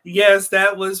 Yes,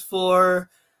 that was for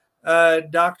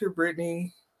Dr.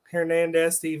 Brittany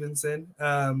Hernandez Stevenson.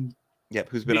 Yep,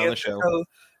 who's been on the show.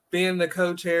 Being the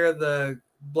co-chair of the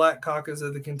Black Caucus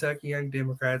of the Kentucky Young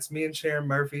Democrats, me and Sharon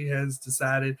Murphy has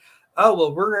decided,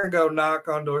 we're going to go knock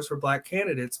on doors for black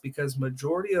candidates because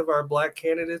majority of our black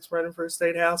candidates running for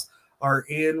state house are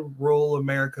in rural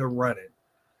America running.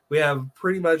 We have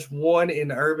pretty much one in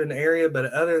the urban area,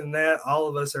 but other than that, all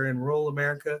of us are in rural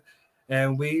America.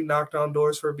 And we knocked on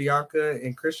doors for Bianca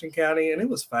in Christian County, and it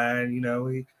was fine.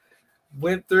 We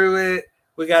went through it.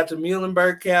 We got to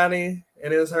Muhlenberg County,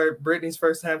 and it was Brittany's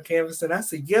first time canvassing. I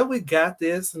said, "Yeah, we got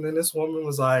this." And then this woman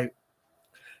was like,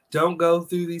 "Don't go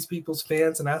through these people's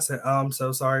fence." And I said, "Oh, I'm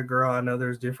so sorry, girl. I know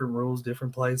there's different rules,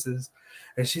 different places."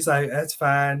 And she's like, "That's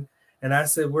fine." And I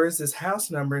said, "Where's this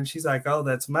house number?" And she's like, "Oh,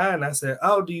 that's mine." I said,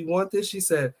 "Oh, do you want this?" She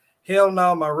said, "Hell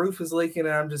no, my roof is leaking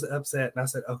and I'm just upset." And I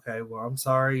said, "Okay, well, I'm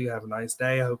sorry. You have a nice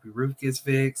day. I hope your roof gets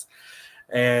fixed."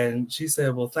 And she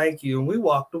said, "Well, thank you." And we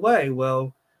walked away.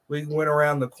 Well, we went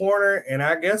around the corner, and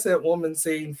I guess that woman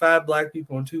seen 5 black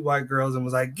people and 2 white girls and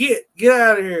was like, get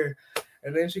out of here.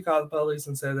 And then she called the police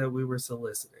and said that we were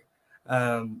soliciting.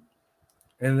 And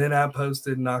then I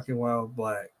posted knocking while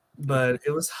black. But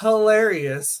it was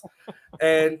hilarious.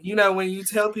 And, when you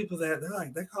tell people that, they're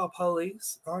like, "They call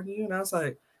police on you?" And I was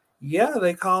like, "Yeah,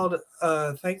 they called,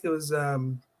 I think it was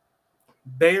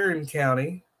Barron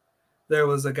County. There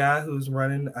was a guy who's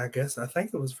running, I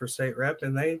think it was for state rep,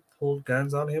 and they pulled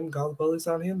guns on him, called the police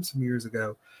on him some years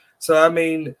ago." So,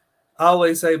 I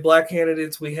always say black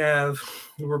candidates, we're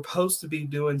supposed to be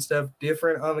doing stuff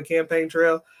different on the campaign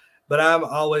trail, but I'm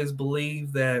always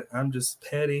believe that I'm just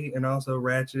petty and also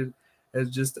ratchet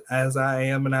as I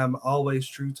am, and I'm always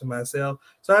true to myself.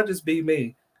 So I just be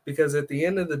me, because at the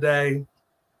end of the day,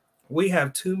 we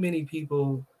have too many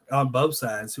people on both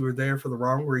sides who are there for the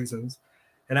wrong reasons.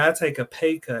 And I take a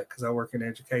pay cut because I work in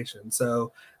education.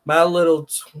 So my little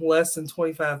less than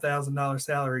 $25,000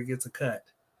 salary gets a cut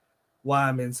while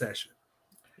I'm in session.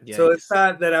 Yikes. So it's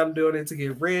not that I'm doing it to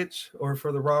get rich or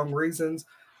for the wrong reasons,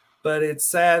 but it's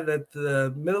sad that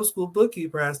the middle school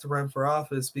bookkeeper has to run for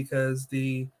office because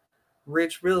the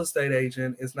rich real estate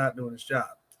agent is not doing his job.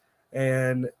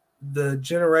 And the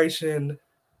generation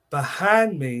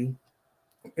behind me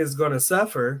is going to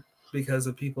suffer because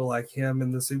of people like him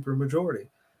in the supermajority.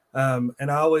 And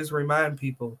I always remind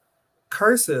people,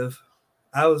 cursive,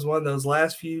 I was one of those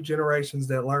last few generations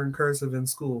that learned cursive in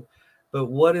school. But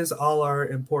what is all our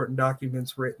important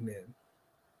documents written in?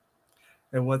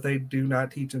 And what they do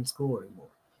not teach in school anymore.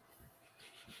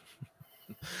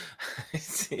 I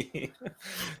see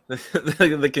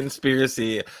the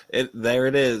conspiracy. There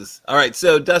it is. All right,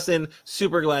 so Dustin,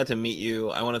 super glad to meet you.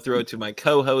 I want to throw it to my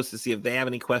co-host to see if they have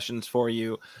any questions for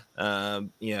you.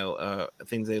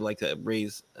 Things they'd like to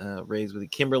raise with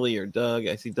Kimberly or Doug.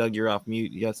 I see Doug, you're off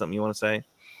mute. You got something you want to say?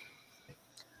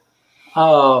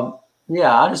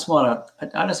 Yeah, I just want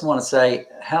to say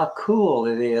how cool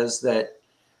it is that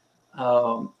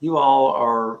you all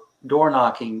are door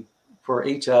knocking for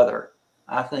each other.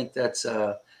 I think that's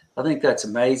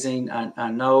amazing. I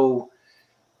know,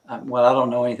 well, I don't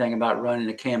know anything about running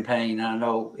a campaign. I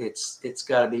know it's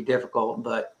got to be difficult,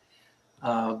 but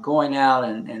going out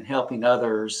and helping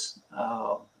others,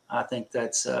 I think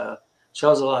that's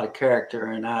shows a lot of character,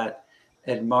 and I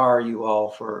admire you all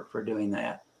for doing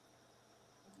that.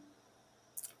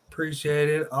 Appreciate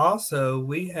it. Also,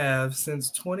 we have since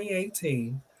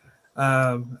 2018,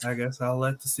 I guess I'll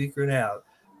let the secret out,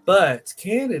 but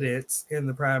candidates in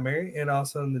the primary and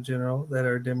also in the general that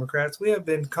are Democrats, we have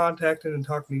been contacting and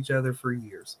talking to each other for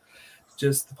years.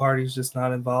 Just the party's just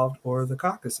not involved, or the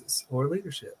caucuses or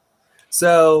leadership.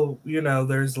 So,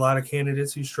 there's a lot of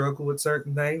candidates who struggle with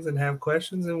certain things and have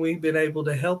questions, and we've been able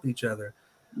to help each other.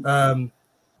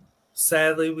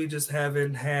 Sadly, we just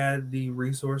haven't had the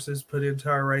resources put into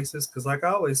our races because, like I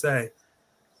always say,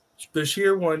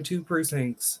 Bashir won 2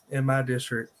 precincts in my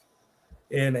district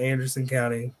in Anderson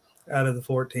County out of the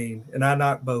 14, and I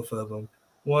knocked both of them.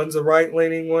 One's a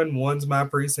right-leaning one, one's my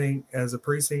precinct. As a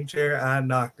precinct chair, I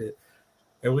knocked it.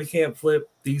 And we can't flip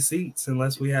these seats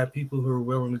unless we have people who are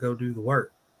willing to go do the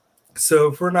work. So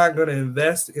if we're not going to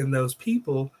invest in those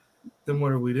people, then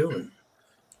what are we doing?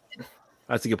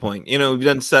 That's a good point. We've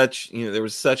done there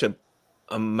was such a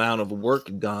amount of work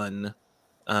done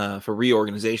for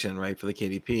reorganization, right, for the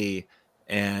KDP.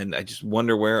 And I just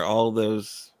wonder where all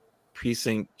those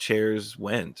precinct chairs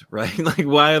went, right? Like,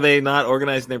 why are they not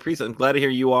organizing their precinct? I'm glad to hear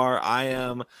you are. I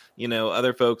am,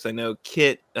 other folks. I know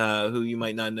Kit, who you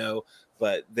might not know,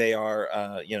 but they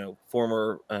are,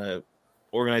 former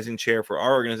organizing chair for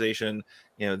our organization.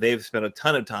 They've spent a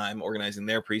ton of time organizing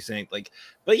their precinct.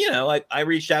 But I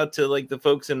reached out to the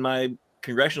folks in my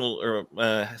congressional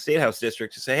or state house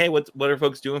district to say, hey, what are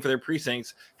folks doing for their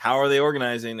precincts? How are they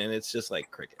organizing? And it's just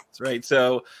like crickets, right?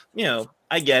 So,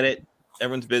 I get it.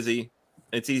 Everyone's busy.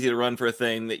 It's easy to run for a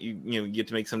thing that you get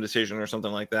to make some decision or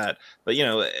something like that. But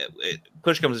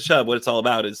push comes to shove. What it's all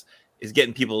about is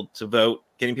getting people to vote,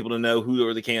 getting people to know who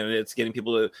are the candidates, getting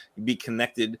people to be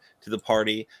connected to the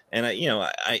party. And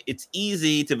it's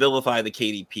easy to vilify the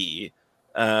KDP.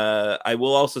 I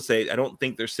will also say I don't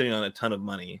think they're sitting on a ton of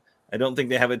money. I don't think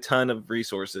they have a ton of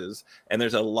resources, and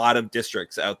there's a lot of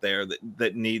districts out there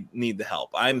that need the help.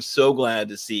 I'm so glad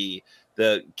to see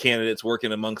the candidates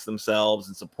working amongst themselves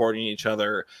and supporting each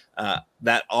other.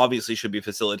 That obviously should be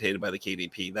facilitated by the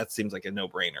KDP. That seems like a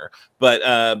no-brainer.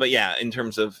 But yeah, in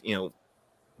terms of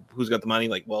who's got the money,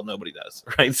 nobody does,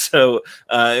 right? So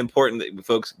important that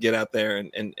folks get out there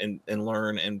and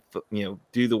learn and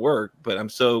do the work. But I'm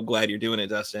so glad you're doing it,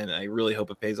 Dustin. I really hope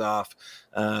it pays off.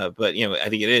 But I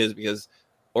think it is, because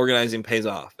organizing pays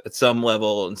off at some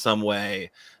level in some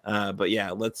way. But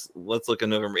yeah, let's look at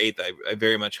November 8th. I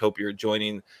very much hope you're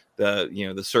joining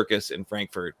the circus in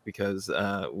Frankfurt, because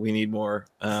we need more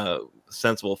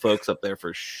sensible folks up there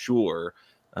for sure.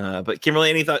 But Kimberly,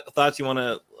 any thoughts you want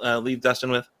to leave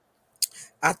Dustin with?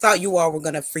 I thought you all were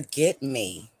going to forget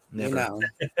me. Never.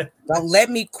 Don't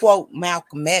let me quote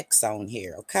Malcolm X on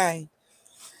here, okay?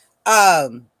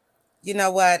 You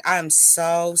know what? I'm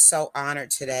so honored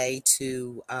today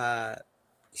to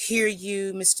hear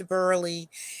you, Mr. Burley,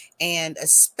 and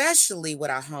especially what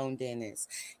I honed in is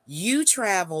you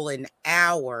travel an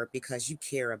hour because you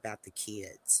care about the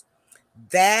kids.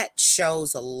 That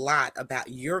shows a lot about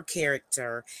your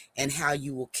character and how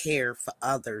you will care for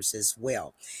others as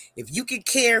well. If you can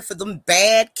care for them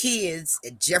bad kids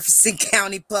at Jefferson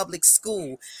County Public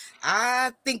School,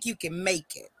 I think you can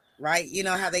make it, right? You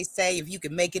know how they say, if you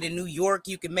can make it in New York,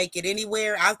 you can make it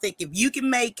anywhere. I think if you can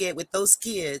make it with those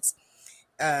kids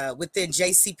within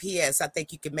JCPS, I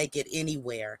think you can make it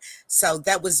anywhere. So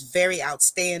that was very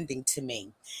outstanding to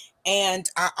me. And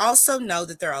I also know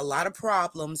that there are a lot of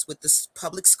problems with the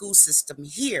public school system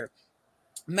here.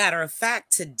 Matter of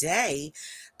fact, today,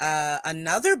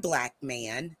 another Black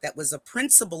man that was a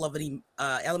principal of an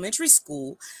elementary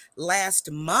school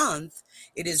last month,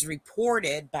 it is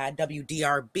reported by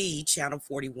WDRB, Channel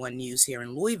 41 News here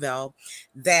in Louisville,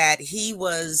 that he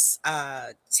was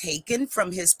taken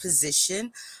from his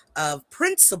position of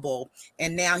principal,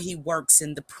 and now he works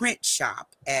in the print shop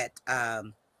at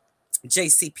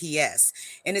JCPS.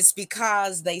 And it's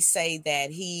because they say that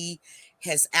he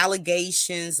has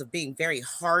allegations of being very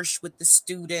harsh with the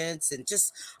students and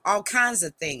just all kinds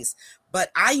of things.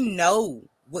 But I know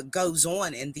what goes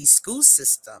on in these school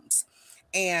systems.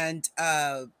 And,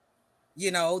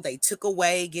 they took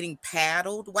away getting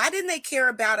paddled. Why didn't they care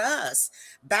about us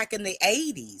back in the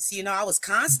 80s? I was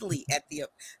constantly at the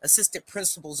assistant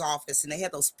principal's office, and they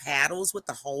had those paddles with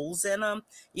the holes in them,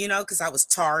 because I was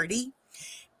tardy.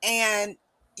 And,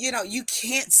 you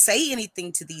can't say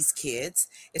anything to these kids.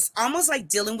 It's almost like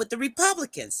dealing with the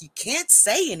Republicans. You can't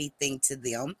say anything to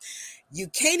them. You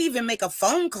can't even make a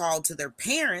phone call to their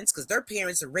parents, because their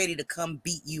parents are ready to come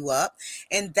beat you up.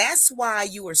 And that's why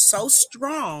you are so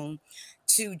strong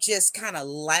to just kind of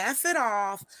laugh it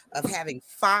off of having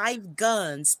 5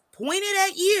 guns pointed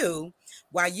at you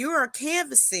while you are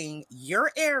canvassing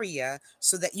your area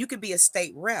so that you can be a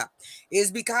state rep is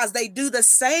because they do the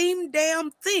same damn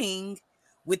thing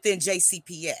within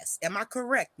JCPS. Am I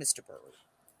correct, Mr.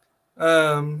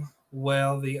 Burley?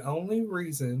 Well, the only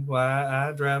reason why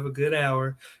I drive a good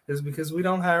hour is because we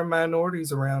don't hire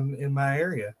minorities around in my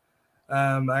area.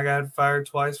 I got fired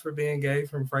twice for being gay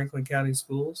from Franklin County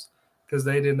Schools because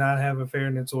they did not have a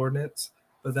fairness ordinance,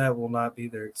 but that will not be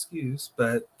their excuse.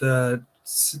 But the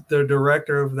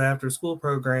director of the after school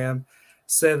program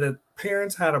said that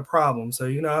parents had a problem. So,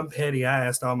 I'm petty. I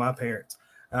asked all my parents,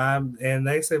 and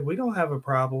they said, we don't have a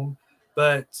problem.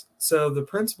 But so the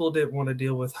principal didn't want to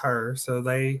deal with her. So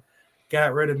they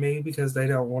got rid of me because they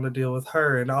don't want to deal with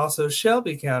her. And also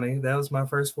Shelby County, that was my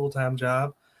first full-time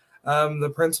job.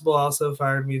 The principal also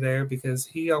fired me there because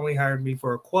he only hired me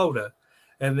for a quota.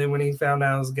 And then when he found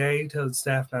out I was gay, he told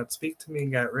staff not to speak to me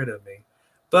and got rid of me.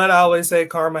 But I always say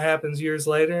karma happens years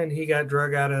later, and he got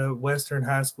drug out of Western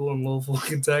High School in Louisville,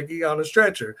 Kentucky on a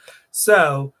stretcher.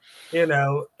 So, and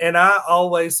I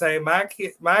always say my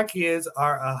kids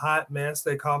are a hot mess.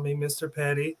 They call me Mr.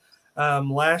 Petty.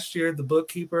 Last year, the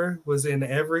bookkeeper was in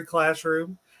every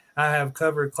classroom. I have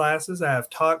covered classes. I have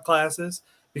taught classes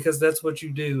because that's what you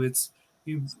do. It's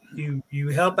you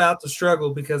help out the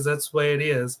struggle because that's the way it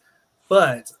is.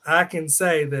 But I can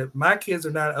say that my kids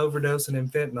are not overdosing in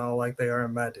fentanyl like they are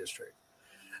in my district.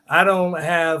 I don't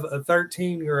have a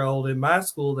 13-year-old in my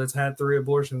school that's had 3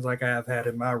 abortions like I have had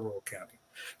in my rural county.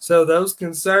 So those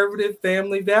conservative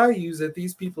family values that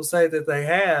these people say that they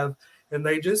have, and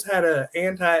they just had an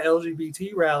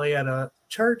anti-LGBT rally at a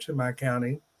church in my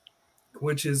county,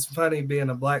 which is funny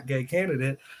being a black gay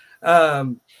candidate,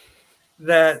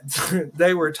 that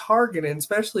they were targeting,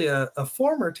 especially a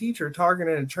former teacher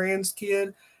targeting a trans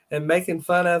kid and making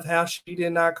fun of how she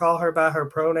did not call her by her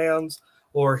pronouns,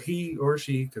 or he or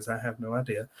she, because I have no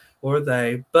idea, or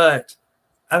they. But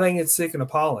I think it's sick and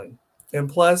appalling. And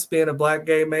plus, being a black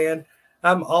gay man,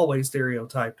 I'm always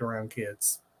stereotyped around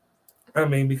kids. I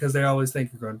mean, because they always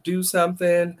think you're going to do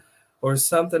something or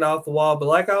something off the wall. But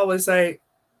like I always say,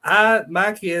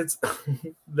 my kids,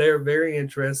 they're very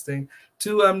interesting.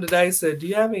 2 of them today said, do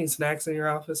you have any snacks in your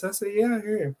office? I said, yeah,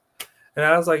 here. And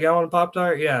I was like, y'all want a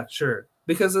Pop-Tart? Yeah, sure.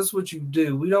 Because that's what you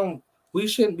do. We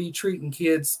shouldn't be treating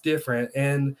kids different.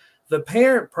 And the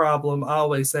parent problem, I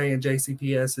always say in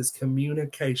JCPS, is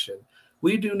communication.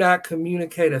 We do not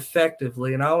communicate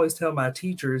effectively. And I always tell my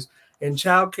teachers, in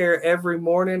childcare every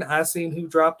morning, I seen who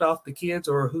dropped off the kids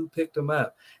or who picked them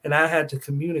up. And I had to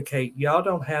communicate. Y'all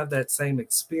don't have that same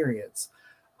experience.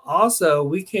 Also,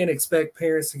 we can't expect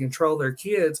parents to control their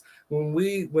kids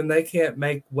when they can't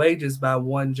make wages by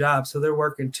one job. So they're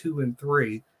working 2 and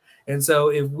 3. And so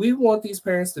if we want these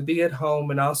parents to be at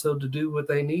home and also to do what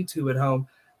they need to at home,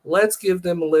 let's give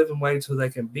them a living wage so they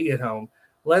can be at home.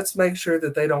 Let's make sure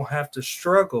that they don't have to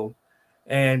struggle.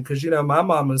 And because, my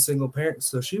mom was a single parent,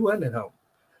 so she wasn't at home.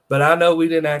 But I know we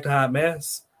didn't act a hot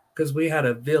mess because we had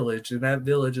a village, and that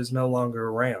village is no longer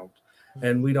around.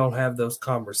 And we don't have those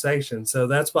conversations. So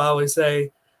that's why I always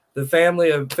say the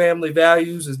family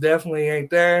values is definitely ain't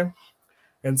there.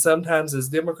 And sometimes as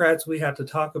Democrats, we have to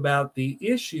talk about the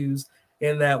issues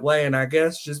in that way. And I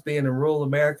guess just being in rural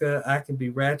America, I can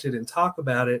be ratchet and talk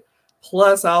about it.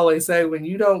 Plus, I always say when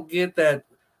you don't get that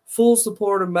full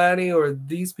support of money or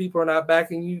these people are not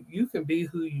backing you, you can be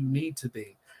who you need to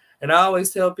be. And I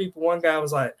always tell people, one guy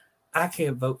was like, I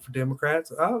can't vote for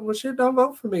Democrats. Oh, well, shit, don't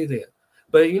vote for me then.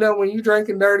 But, when you're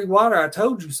drinking dirty water, I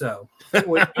told you so.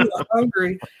 When you're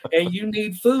hungry and you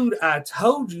need food, I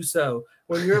told you so.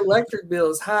 When your electric bill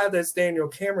is high, that's Daniel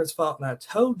Cameron's fault, and I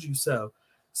told you so.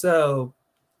 So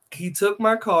he took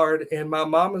my card, and my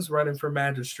mom is running for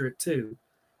magistrate, too,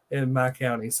 in my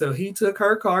county. So he took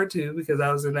her card, too, because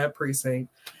I was in that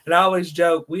precinct. And I always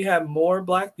joke, we have more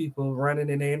black people running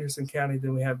in Anderson County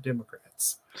than we have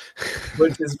Democrats,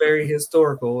 which is very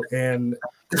historical and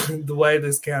the way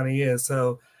this county is.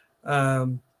 So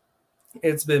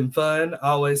it's been fun. I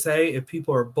always say if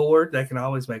people are bored, they can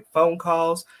always make phone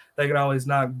calls. They can always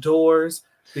knock doors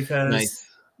because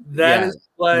that is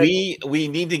what we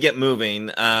need to get moving.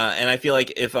 And I feel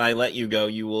like if I let you go,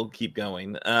 you will keep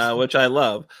going, which I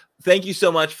love. Thank you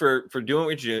so much for doing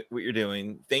what you're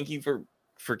doing. Thank you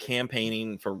for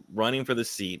campaigning, for running for the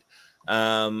seat.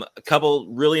 A couple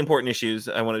really important issues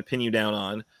I want to pin you down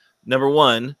on. Number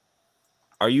 1,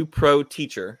 are you pro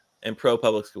teacher and pro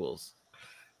public schools?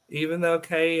 Even though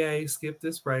KA skipped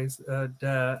this race,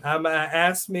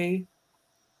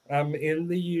 I'm in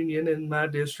the union in my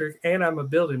district, and I'm a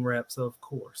building rep, so of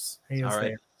course,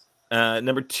 hands down.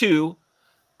 Number 2,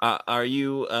 Are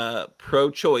you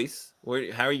pro-choice?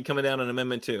 How are you coming down on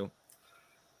Amendment 2?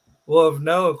 Well,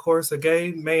 no, of course, a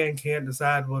gay man can't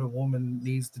decide what a woman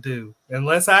needs to do.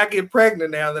 Unless I get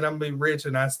pregnant now, then I'm going to be rich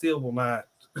and I still will not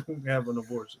have an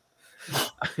abortion.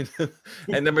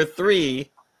 And number 3,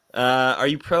 are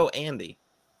you pro-Andy?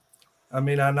 I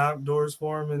mean, I knocked doors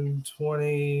for him in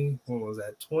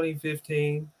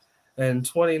 2015 and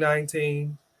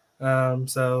 2019.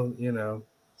 So, you know.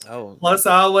 Oh. Plus,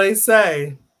 I always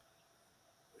say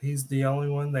he's the only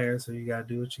one there, so you got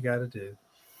to do what you got to do.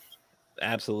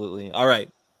 Absolutely. All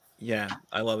right. Yeah,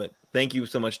 I love it. Thank you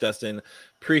so much, Dustin.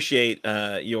 Appreciate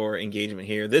your engagement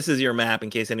here. This is your map,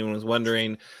 in case anyone was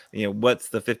wondering. You know, what's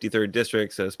the 53rd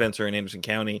district? So Spencer and Anderson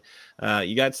County.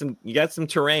 You got some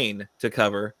terrain to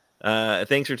cover.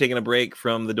 Thanks for taking a break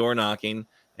from the door knocking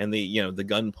and the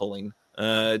gun pulling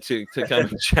to come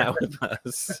and chat with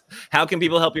us. How can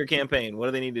people help your campaign? What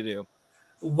do they need to do?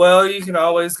 Well, you can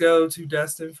always go to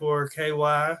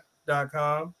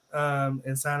DustinForKY.com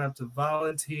and sign up to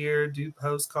volunteer, do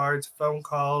postcards, phone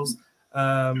calls.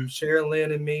 Sharon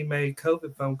Lynn and me made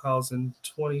COVID phone calls in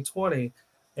 2020,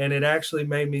 and it actually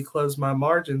made me close my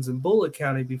margins in Bullitt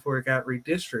County before it got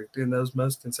redistricted in those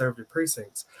most conservative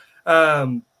precincts.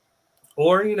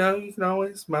 Or, you can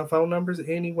always, my phone number's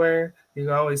anywhere. You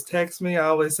can always text me. I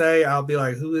always say, I'll be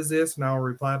like, who is this? And I'll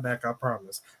reply back, I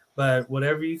promise. But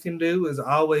whatever you can do is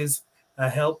always a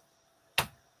help.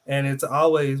 And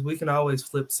we can always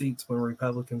flip seats when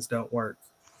Republicans don't work.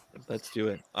 Let's do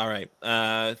it. All right.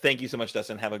 Thank you so much,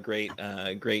 Dustin. Have a great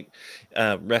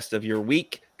rest of your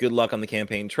week. Good luck on the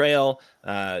campaign trail.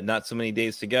 Not so many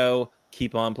days to go.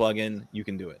 Keep on plugging. You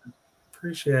can do it.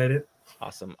 Appreciate it.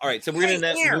 Awesome. All right. So we're going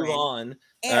to move on.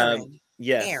 Aaron.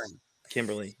 Yes. Aaron.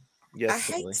 Kimberly. Yes. I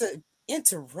hate to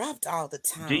interrupt all the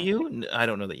time. Do you? I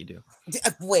don't know that you do.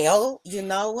 Well, you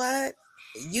know what?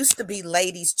 It used to be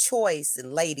ladies' choice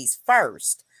and ladies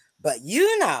first. But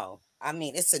I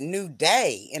mean, it's a new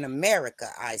day in America,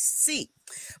 I see.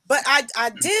 But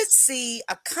I did see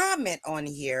a comment on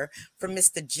here from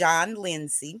Mr. John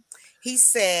Lindsay. He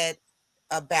said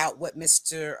about what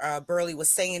Mr. Burley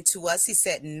was saying to us. He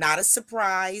said, not a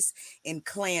surprise in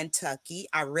Clantucky.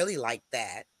 I really like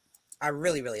that. I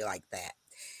really, really like that.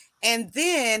 And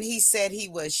then he said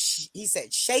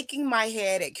shaking my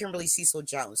head at Kimberly Cecil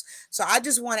Jones. So I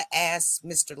just want to ask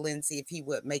Mr. Lindsay if he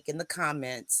would make in the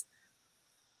comments,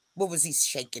 what was he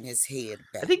shaking his head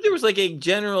about? I think there was like a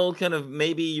general kind of,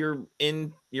 maybe you're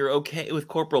okay with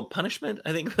corporal punishment.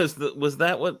 I think was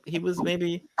that what he was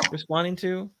maybe responding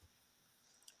to?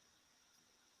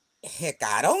 Heck,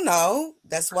 I don't know.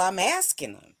 That's why I'm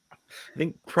asking him. I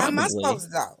think probably. How am I supposed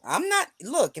to know? I'm not.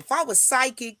 Look, if I was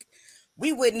psychic,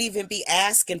 we wouldn't even be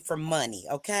asking for money,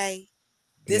 okay?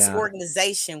 This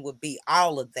organization would be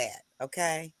all of that,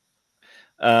 okay?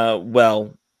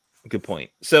 Well, good point.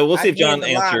 So we'll see if John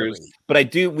answers.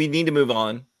 But we need to move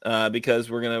on because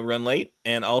we're going to run late,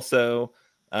 and also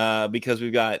because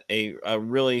we've got a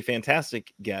really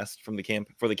fantastic guest from the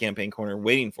campaign corner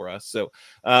waiting for us. So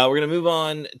we're going to move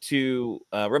on to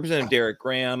Representative Derek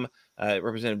Graham.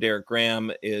 Representative Derek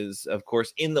Graham is, of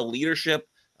course, in the leadership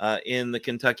in the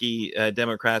Kentucky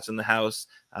Democrats in the House.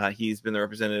 He's been the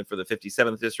representative for the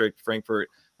 57th district, Frankfort.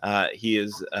 He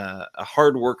is a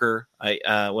hard worker.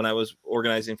 When I was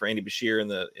organizing for Andy Beshear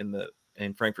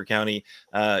in Frankfort County,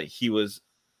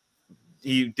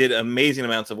 he did amazing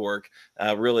amounts of work,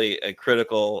 really a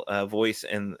critical voice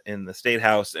in the State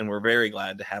House, and we're very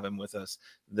glad to have him with us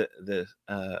this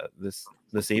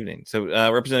evening. So,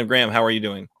 Representative Graham, how are you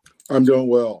doing? I'm doing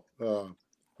well.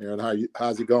 Aaron,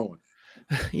 how's it going?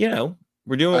 We're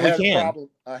doing what we can.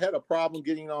 I had a problem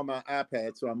getting on my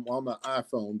iPad, so I'm on my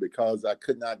iPhone because I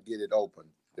could not get it open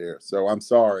there. So I'm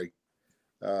sorry.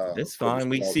 It's fine.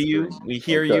 We see you. We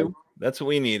hear you. That's what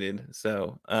we needed.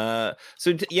 So, how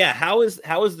is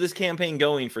this campaign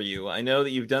going for you? I know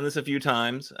that you've done this a few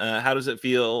times. How does it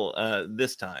feel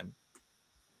this time?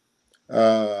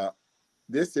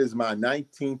 This is my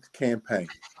 19th campaign.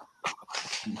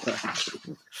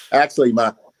 Actually,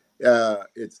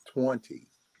 it's 20.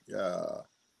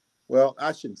 Well,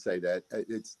 I shouldn't say that.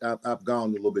 I've gone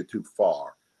a little bit too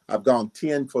far. I've gone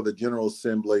 10 for the General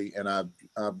Assembly, and I've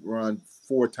run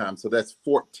 4 times, so that's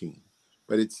 14.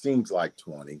 But it seems like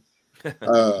 20.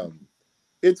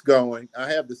 It's going.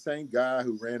 I have the same guy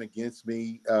who ran against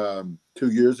me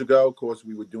 2 years ago. Of course,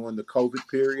 we were doing the COVID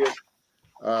period.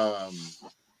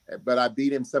 But I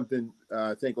beat him something,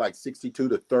 I think like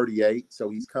 62-38. So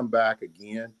he's come back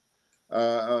again.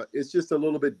 It's just a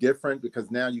little bit different because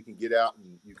now you can get out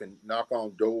and you can knock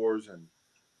on doors and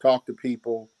talk to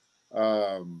people.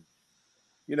 I've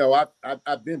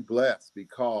been blessed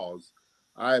because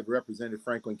I have represented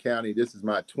Franklin County. This is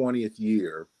my 20th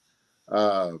year.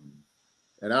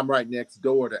 And I'm right next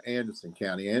door to Anderson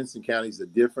County. Anderson County is a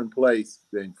different place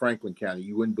than Franklin County.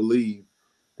 You wouldn't believe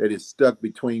that it's stuck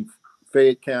between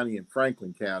Fayette County and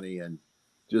Franklin County, and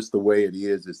just the way it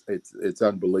is, it's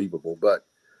unbelievable. But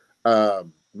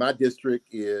my district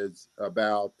is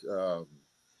about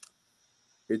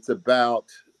it's about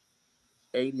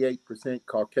 88%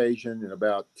 Caucasian and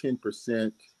about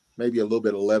 10%, maybe a little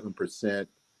bit 11%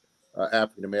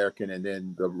 African American, and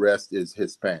then the rest is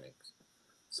Hispanics.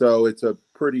 So it's a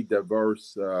pretty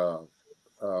diverse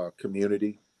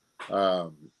community.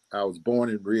 I was born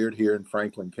and reared here in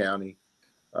Franklin County.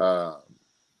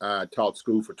 I taught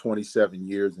school for 27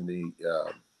 years in the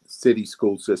city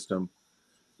school system.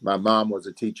 My mom was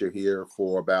a teacher here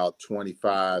for about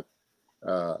 25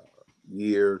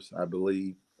 years, I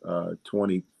believe.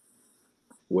 20.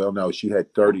 Well, no, she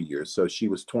had 30 years. So she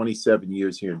was 27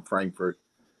 years here in Frankfort.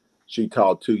 She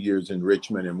taught 2 years in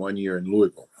Richmond and 1 year in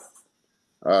Louisville.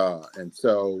 And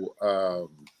so,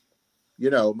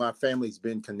 my family's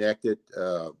been connected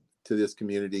to this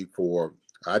community for,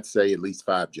 I'd say, at least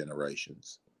 5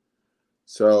 generations.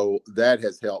 So that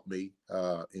has helped me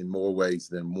in more ways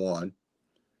than one.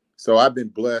 So I've been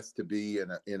blessed to be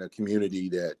in a community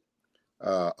that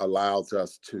allows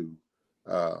us to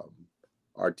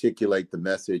articulate the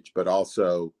message, but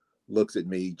also looks at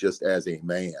me just as a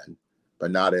man, but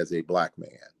not as a Black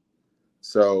man.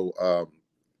 So,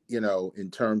 in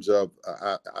terms of,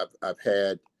 I've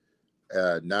had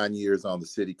 9 years on the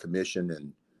city commission,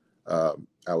 and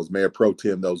I was mayor pro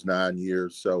tem those 9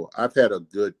 years. So I've had a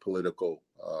good political,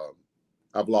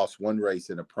 I've lost one race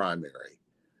in a primary.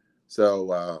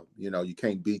 So, you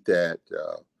can't beat that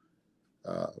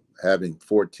having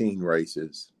 14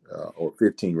 races or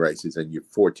 15 races, and you're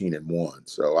 14-1.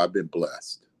 So I've been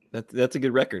blessed. That's a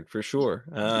good record for sure.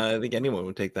 I think anyone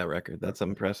would take that record. That's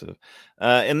impressive.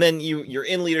 And then you're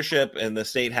in leadership in the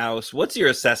state house. What's your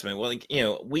assessment? Well,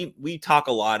 we talk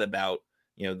a lot about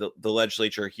the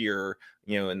legislature here,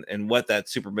 and what that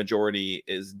supermajority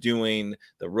is doing,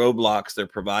 the roadblocks they're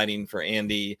providing for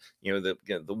Andy,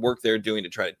 the work they're doing to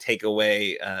try to take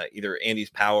away either Andy's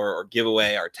power or give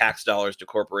away our tax dollars to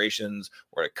corporations,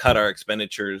 or to cut our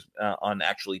expenditures on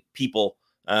actually people.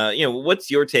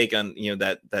 What's your take on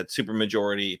that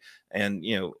supermajority, and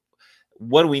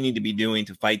what do we need to be doing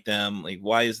to fight them? Like,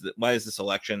 why is this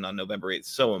election on November 8th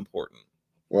so important?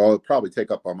 Well, it'll probably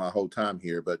take up on my whole time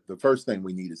here, but the first thing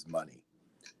we need is money.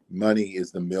 Money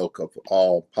is the milk of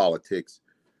all politics.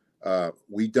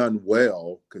 We've done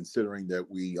well considering that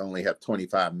we only have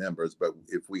 25 members, but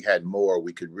if we had more,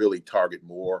 we could really target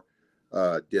more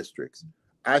districts.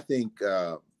 I think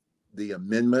the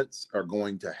amendments are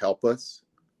going to help us,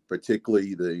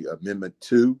 particularly the Amendment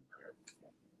 2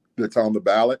 that's on the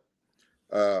ballot.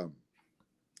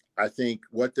 I think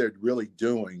what they're really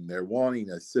doing, they're wanting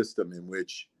a system in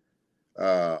which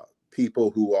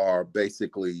people who are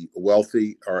basically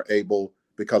wealthy are able,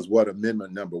 because what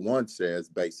Amendment number 1 says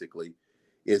basically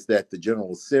is that the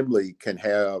General Assembly can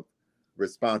have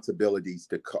responsibilities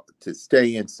to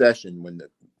stay in session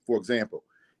for example,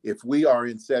 if we are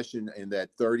in session in that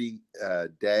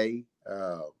 30-day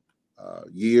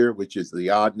year, which is the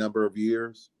odd number of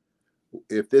years,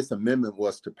 if this amendment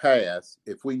was to pass,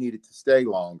 if we needed to stay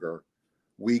longer,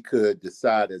 we could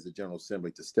decide as a General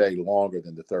Assembly to stay longer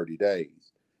than the 30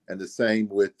 days. And the same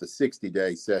with the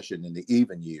 60-day session in the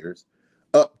even years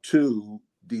up to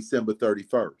December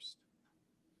 31st.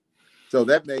 So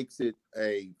that makes it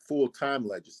a full-time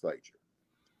legislature,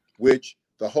 which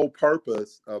the whole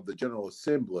purpose of the General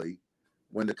Assembly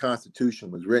when the Constitution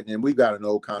was written, and we've got an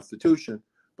old Constitution,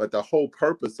 but the whole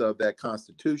purpose of that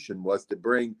Constitution was to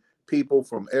bring people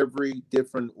from every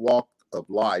different walk of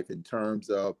life, in terms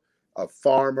of a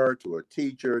farmer to a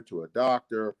teacher to a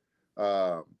doctor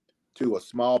to a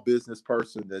small business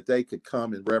person, that they could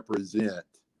come and represent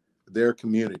their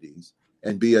communities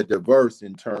and be a diverse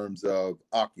in terms of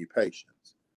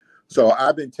occupations. So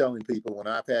I've been telling people when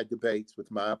I've had debates with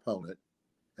my opponent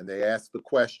and they ask the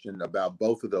question about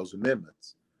both of those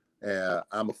amendments,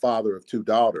 I'm a father of 2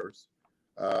 daughters.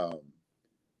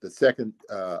 The second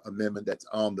amendment that's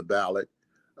on the ballot,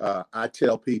 I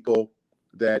tell people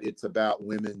that it's about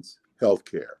women's health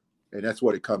care. And that's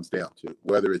what it comes down to.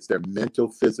 Whether it's their mental,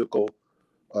 physical,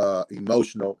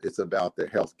 emotional, it's about their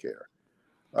health care.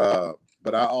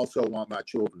 But I also want my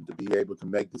children to be able to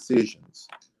make decisions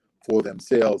for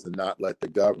themselves and not let the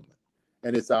government.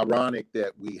 And it's ironic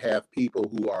that we have people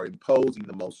who are imposing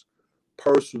the most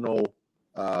personal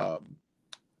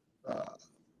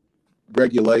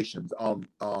regulations on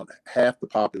half the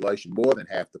population, more than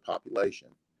half the population,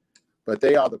 but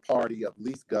they are the party of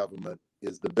least government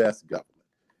is the best government.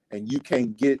 And you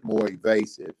can't get more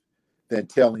evasive than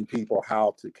telling people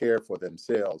how to care for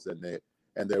themselves and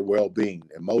their well-being,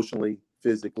 emotionally,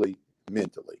 physically,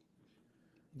 mentally.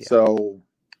 Yeah. So,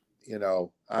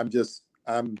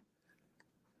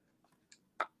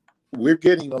 we're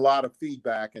getting a lot of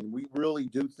feedback, and we really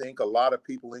do think a lot of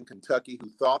people in Kentucky who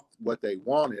thought what they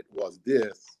wanted was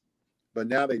this, but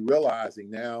now they're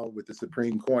realizing now with the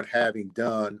Supreme Court having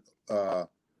done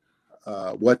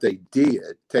what they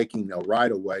did, taking a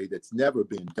right of way that's never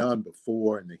been done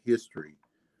before in the history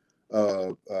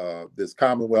of this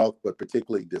Commonwealth, but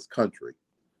particularly this country.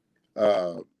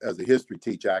 As a history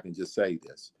teacher, I can just say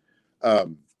this.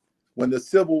 When the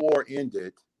Civil War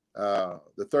ended, the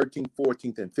 13th,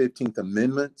 14th, and 15th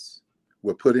Amendments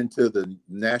were put into the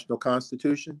National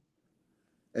Constitution.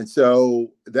 And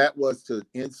so that was to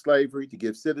end slavery, to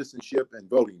give citizenship and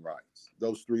voting rights,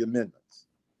 those 3 amendments.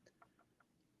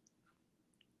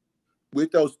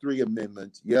 With those 3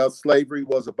 amendments, slavery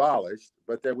was abolished,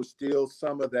 but there was still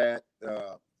some of that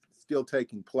still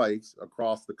taking place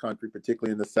across the country,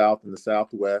 particularly in the South and the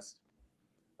Southwest.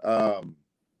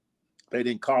 They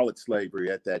didn't call it slavery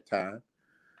at that time,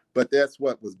 but that's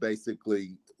what was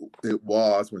basically it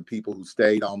was when people who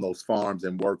stayed on those farms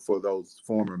and worked for those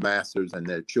former masters and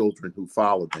their children who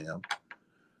followed them.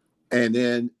 And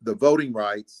then the voting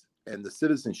rights and the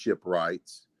citizenship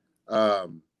rights,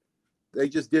 they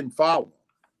just didn't follow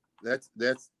them.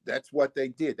 That's what they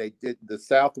did. They did the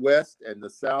Southwest and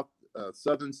the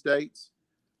southern states.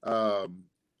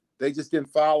 They just didn't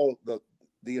follow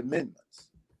the amendments,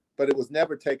 but it was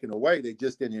never taken away. They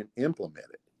just didn't implement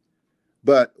it.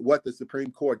 But what the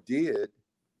Supreme Court did,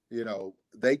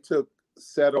 they took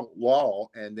settled law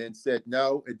and then said,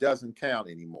 no, it doesn't count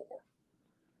anymore.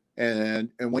 And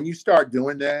when you start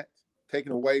doing that,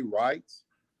 taking away rights,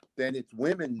 then it's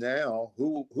women now.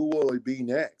 Who will it be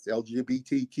next?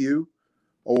 LGBTQ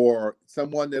or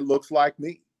someone that looks like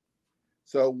me?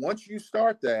 So once you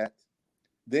start that,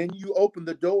 then you open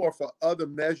the door for other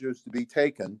measures to be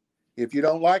taken if you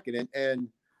don't like it. And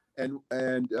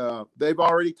they've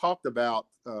already talked about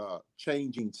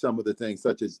changing some of the things,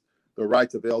 such as the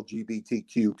rights of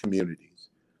LGBTQ communities.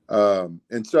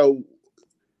 And so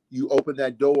you open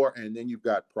that door, and then you've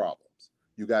got problems.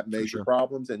 You got major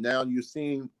problems, and now you're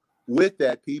seeing with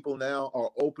that people now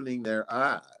are opening their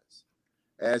eyes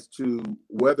as to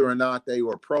whether or not they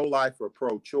were pro-life or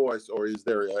pro-choice, or is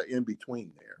there an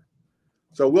in-between there?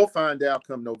 So we'll find out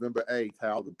come November 8th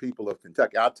how the people of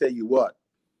Kentucky, I'll tell you what,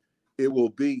 it will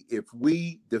be if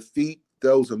we defeat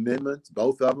those amendments,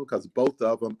 both of them, because both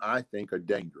of them I think are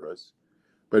dangerous.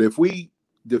 But if we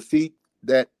defeat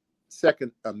that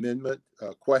Second Amendment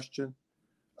question,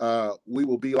 we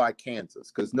will be like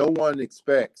Kansas, because no one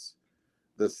expects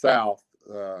the South,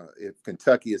 if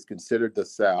Kentucky is considered the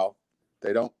South,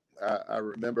 they don't. I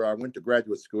remember I went to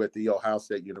graduate school at the Ohio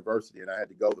State University, and I had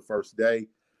to go the first day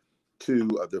to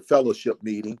the fellowship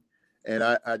meeting, and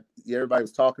everybody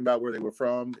was talking about where they were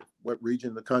from, what region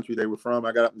of the country they were from.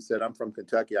 I got up and said, I'm from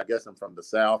Kentucky. I guess I'm from the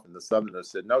South. And the Southerners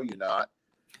said, no, you're not.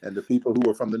 And the people who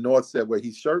were from the North said, well,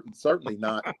 he's certainly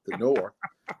not the North.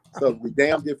 So we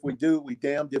damned if we do, we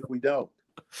damned if we don't.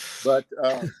 But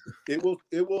it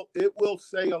will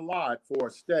say a lot for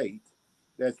a state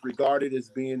that's regarded as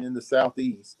being in the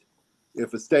Southeast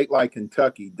if a state like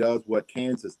Kentucky does what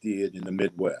Kansas did in the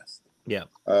Midwest. Yeah.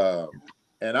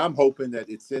 And I'm hoping that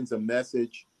it sends a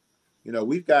message.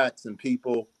 We've got some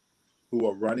people who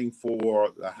are running for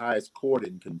the highest court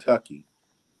in Kentucky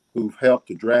who've helped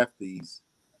to draft these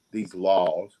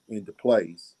laws into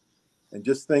place. And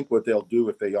just think what they'll do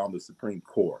if they're on the Supreme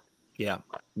Court. Yeah.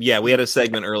 We had a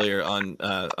segment earlier on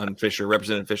Fisher,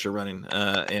 Representative Fisher running,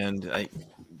 and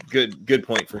good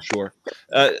point for sure.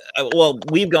 Well,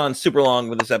 we've gone super long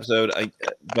with this episode,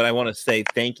 but I want to say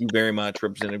thank you very much,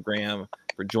 Representative Graham,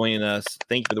 for joining us.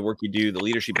 Thank you for the work you do, the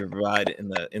leadership you provide in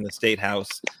the State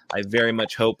House. I very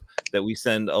much hope that we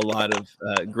send a lot of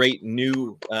great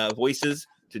new voices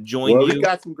to join you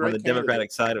on the Democratic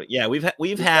side of it. Yeah,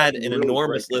 we've had an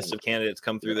enormous list of candidates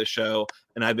come through this show,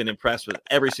 and I've been impressed with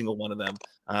every single one of them.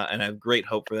 And I have great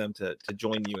hope for them to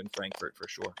join you in Frankfort for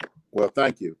sure. Well,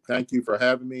 thank you. Thank you for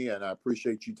having me, and I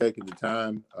appreciate you taking the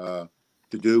time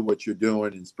to do what you're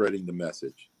doing and spreading the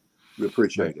message. We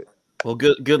appreciate it. Well,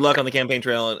 good luck on the campaign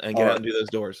trail and get out and do those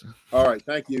doors. All right.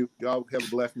 Thank you. Y'all have a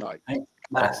blessed night.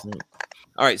 Bye.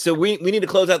 All right. So we need to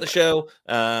close out the show.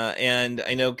 And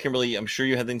I know, Kimberly, I'm sure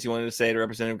you had things you wanted to say to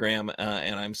Representative Graham,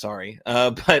 and I'm sorry.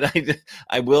 But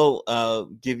I will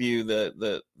give you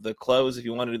the close if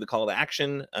you want to do the call to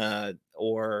action,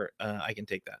 or I can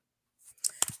take that.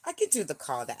 I can do the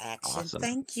call to action. Awesome.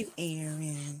 Thank you,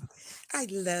 Aaron. I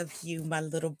love you, my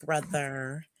little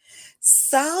brother.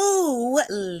 So,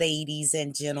 ladies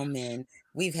and gentlemen,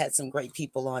 we've had some great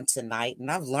people on tonight,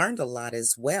 and I've learned a lot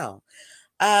as well.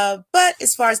 But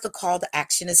as far as the call to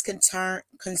action is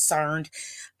concerned,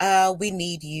 we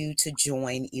need you to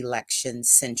join Election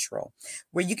Central,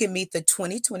 where you can meet the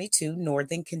 2022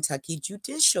 Northern Kentucky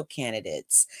judicial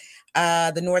candidates.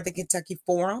 The Northern Kentucky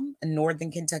Forum,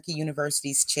 Northern Kentucky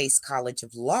University's Chase College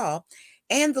of Law,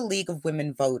 and the League of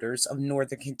Women Voters of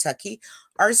Northern Kentucky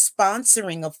are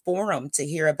sponsoring a forum to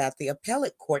hear about the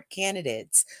appellate court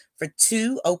candidates for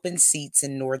 2 open seats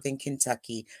in Northern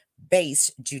Kentucky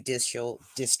based judicial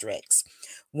districts.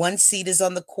 One seat is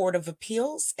on the Court of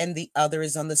Appeals and the other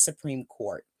is on the Supreme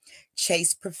Court.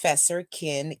 Chase professor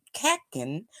Ken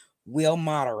Katkin will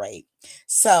moderate.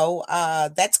 So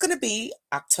that's going to be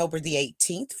October the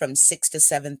 18th from 6 to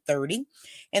 7:30,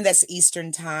 and that's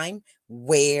Eastern Time.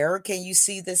 Where can you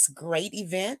see this great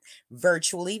event?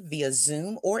 Virtually via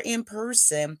Zoom or in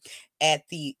person at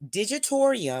the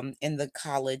Digitorium in the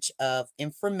College of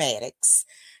Informatics,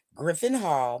 Griffin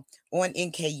Hall on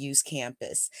NKU's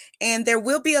campus. And there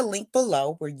will be a link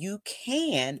below where you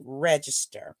can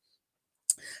register.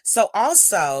 So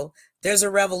also, there's a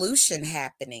revolution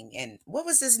happening. And what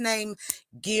was his name?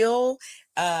 Gil.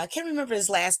 I can't remember his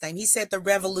last name. He said the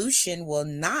revolution will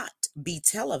not be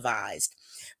televised.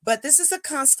 But this is a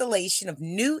constellation of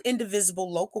new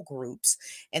indivisible local groups,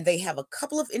 and they have a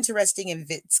couple of interesting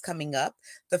events coming up.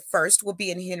 The first will be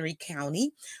in Henry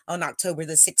County on October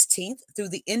the 16th through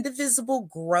the Indivisible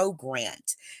Grow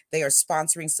Grant. They are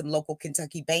sponsoring some local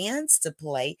Kentucky bands to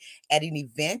play at an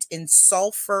event in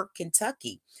Sulphur,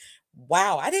 Kentucky.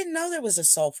 Wow, I didn't know there was a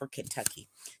Sulphur, Kentucky.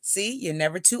 See, you're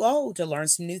never too old to learn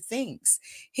some new things.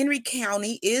 Henry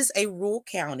County is a rural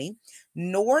county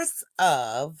north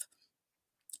of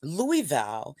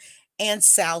Louisville and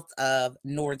south of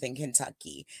Northern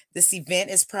Kentucky. This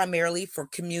event is primarily for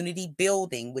community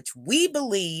building, which we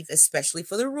believe, especially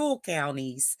for the rural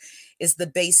counties, is the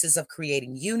basis of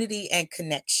creating unity and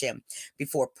connection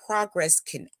before progress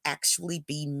can actually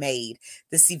be made.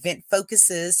 This event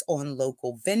focuses on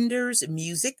local vendors,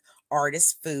 music,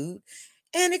 artists, food,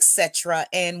 and etc.,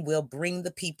 and will bring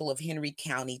the people of Henry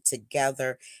County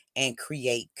together and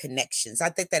create connections. I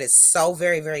think that is so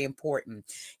very, very important.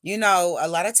 You know, a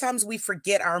lot of times we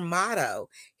forget our motto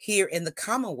here in the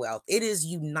Commonwealth. It is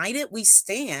united we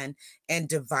stand and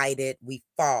divided we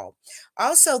fall.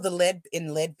 Also,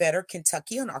 in Ledbetter,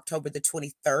 Kentucky on October the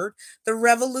 23rd, the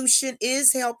Revolution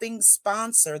is helping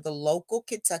sponsor the local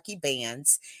Kentucky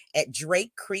bands at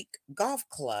Drake Creek Golf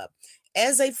Club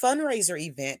as a fundraiser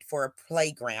event for a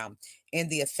playground in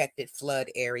the affected flood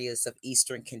areas of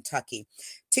Eastern Kentucky.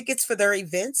 Tickets for their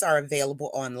events are available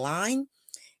online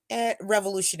at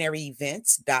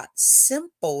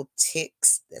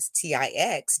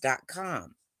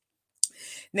revolutionaryevents.simpletix.com.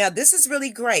 Now, this is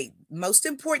really great. Most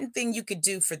important thing you could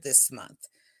do for this month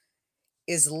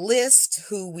is list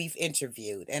who we've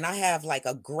interviewed. And I have like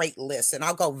a great list, and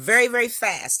I'll go very, very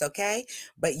fast, okay?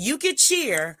 But you can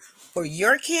cheer for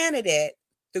your candidate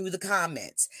through the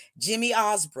comments. Jimmy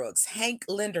Osbrooks, Hank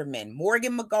Linderman,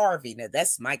 Morgan McGarvey. Now,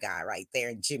 that's my guy right there,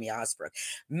 and Jimmy Osbrook.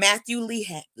 Matthew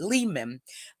Lehman,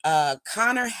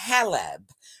 Connor Halab,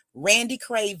 Randy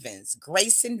Cravens,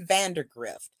 Grayson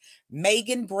Vandergrift,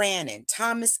 Megan Brannon,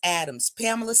 Thomas Adams,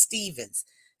 Pamela Stevens,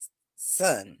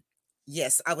 son.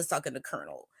 Yes, I was talking to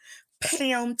Colonel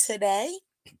Pam today.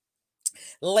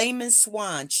 Layman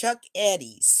Swan, Chuck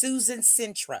Eddy, Susan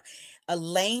Sintra,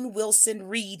 Elaine Wilson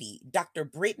Reedy, Dr.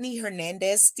 Brittany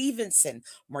Hernandez Stevenson,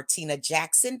 Martina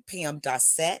Jackson, Pam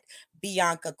Dossett,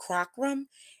 Bianca Crockram.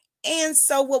 And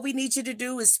so what we need you to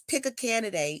do is pick a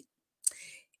candidate.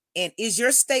 And is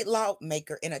your state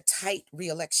lawmaker in a tight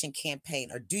reelection campaign,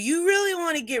 or do you really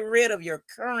want to get rid of your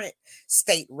current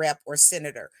state rep or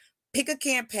senator? Pick a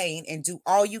campaign and do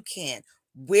all you can.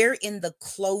 We're in the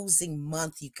closing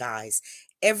month, you guys.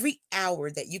 Every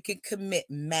hour that you can commit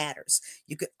matters.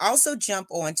 You could also jump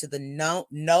on to the No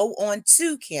on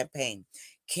 2 campaign.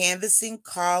 Canvassing,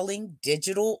 calling,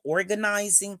 digital,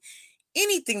 organizing,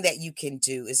 anything that you can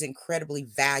do is incredibly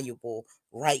valuable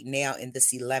right now in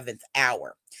this 11th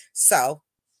hour. So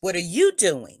what are you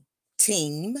doing,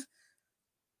 team?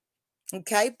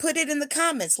 Okay, put it in the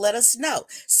comments. Let us know.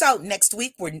 So next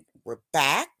week, we're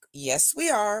back. Yes, we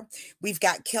are. We've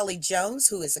got Kelly Jones,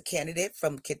 who is a candidate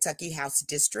from Kentucky House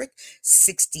District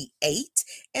 68,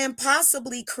 and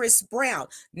possibly Chris Brown.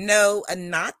 No,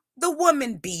 not the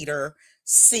woman beater,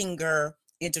 singer,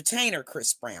 entertainer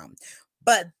Chris Brown,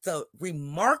 but the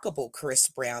remarkable Chris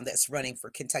Brown that's running for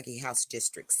Kentucky House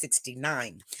District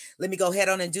 69. Let me go ahead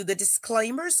on and do the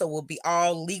disclaimer so we'll be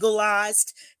all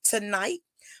legalized tonight.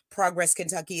 Progress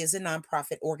Kentucky is a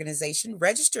nonprofit organization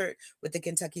registered with the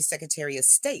Kentucky Secretary of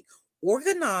State,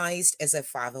 organized as a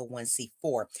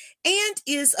 501c4, and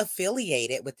is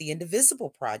affiliated with the Indivisible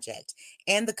Project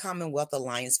and the Commonwealth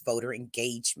Alliance Voter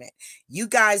Engagement. You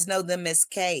guys know them as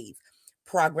CAVE.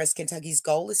 Progress Kentucky's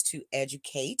goal is to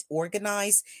educate,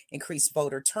 organize, increase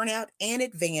voter turnout, and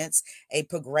advance a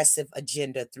progressive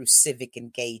agenda through civic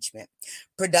engagement.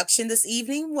 Production this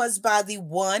evening was by the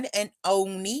one and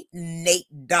only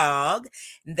Nate Dogg.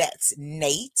 That's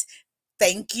Nate.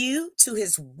 Thank you to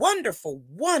his wonderful,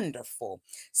 wonderful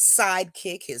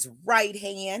sidekick, his right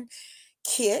hand,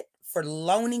 Kit, for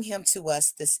loaning him to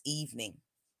us this evening.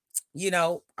 You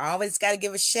know, I always got to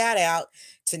give a shout out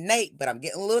to Nate, but I'm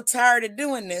getting a little tired of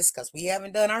doing this because we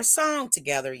haven't done our song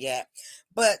together yet.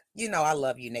 But, you know, I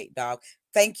love you, Nate Dogg.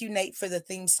 Thank you, Nate, for the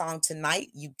theme song tonight.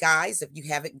 You guys, if you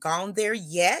haven't gone there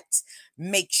yet,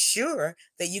 make sure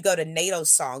that you go to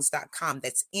natosongs.com.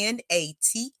 That's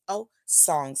Nato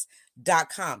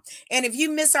songs.com. And if you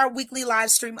miss our weekly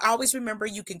live stream, always remember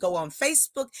you can go on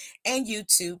Facebook and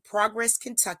YouTube, Progress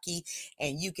Kentucky,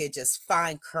 and you can just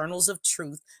find Kernels of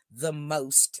Truth, the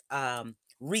most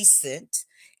recent.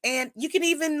 And you can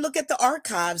even look at the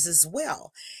archives as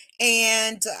well.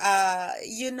 And,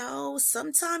 you know,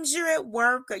 sometimes you're at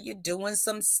work or you're doing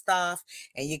some stuff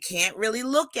and you can't really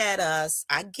look at us.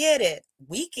 I get it.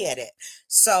 We get it.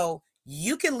 So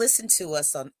you can listen to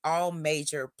us on all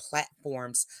major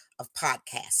platforms of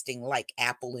podcasting like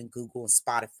Apple and Google and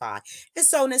Spotify and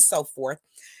so on and so forth.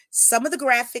 Some of the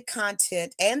graphic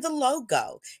content and the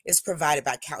logo is provided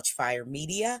by Couchfire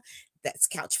Media. That's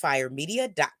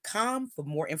couchfiremedia.com for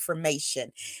more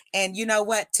information. And you know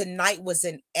what? Tonight was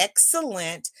an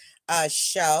excellent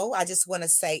show. I just want to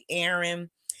say, Aaron,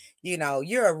 you know,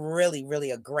 you're a really, really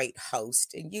a great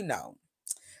host. And you know,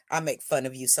 I make fun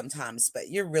of you sometimes, but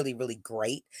you're really, really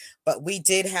great. But we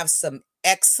did have some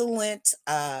excellent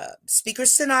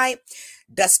speakers tonight.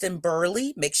 Dustin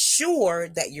Burley, make sure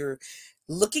that you're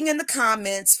looking in the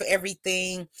comments for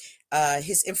everything.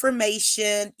 His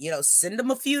information, you know, send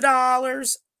him a few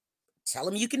dollars, tell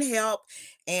him you can help.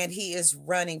 And he is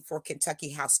running for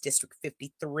Kentucky House District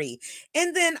 53.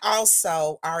 And then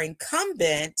also our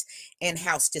incumbent in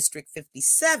House District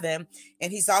 57.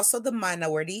 And he's also the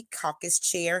Minority Caucus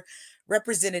Chair,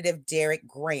 Representative Derek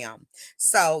Graham.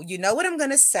 So you know what I'm going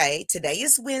to say. Today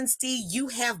is Wednesday. You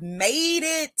have made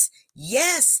it.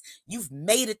 Yes, you've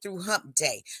made it through hump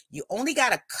day. You only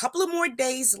got a couple of more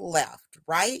days left,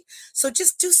 right? So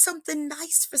just do something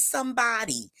nice for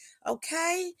somebody,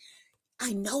 okay?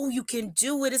 I know you can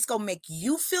do it. It's going to make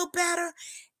you feel better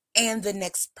and the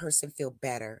next person feel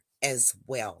better as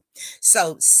well.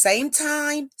 So same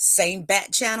time, same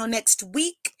bat channel next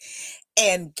week.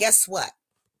 And guess what?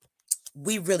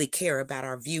 We really care about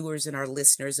our viewers and our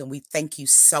listeners, and we thank you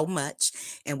so much.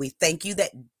 And we thank you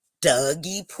that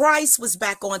Dougie Price was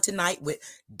back on tonight with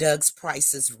Doug's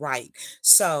Price is Right.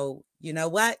 So you know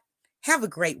what? Have a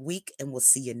great week, and we'll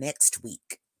see you next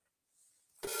week.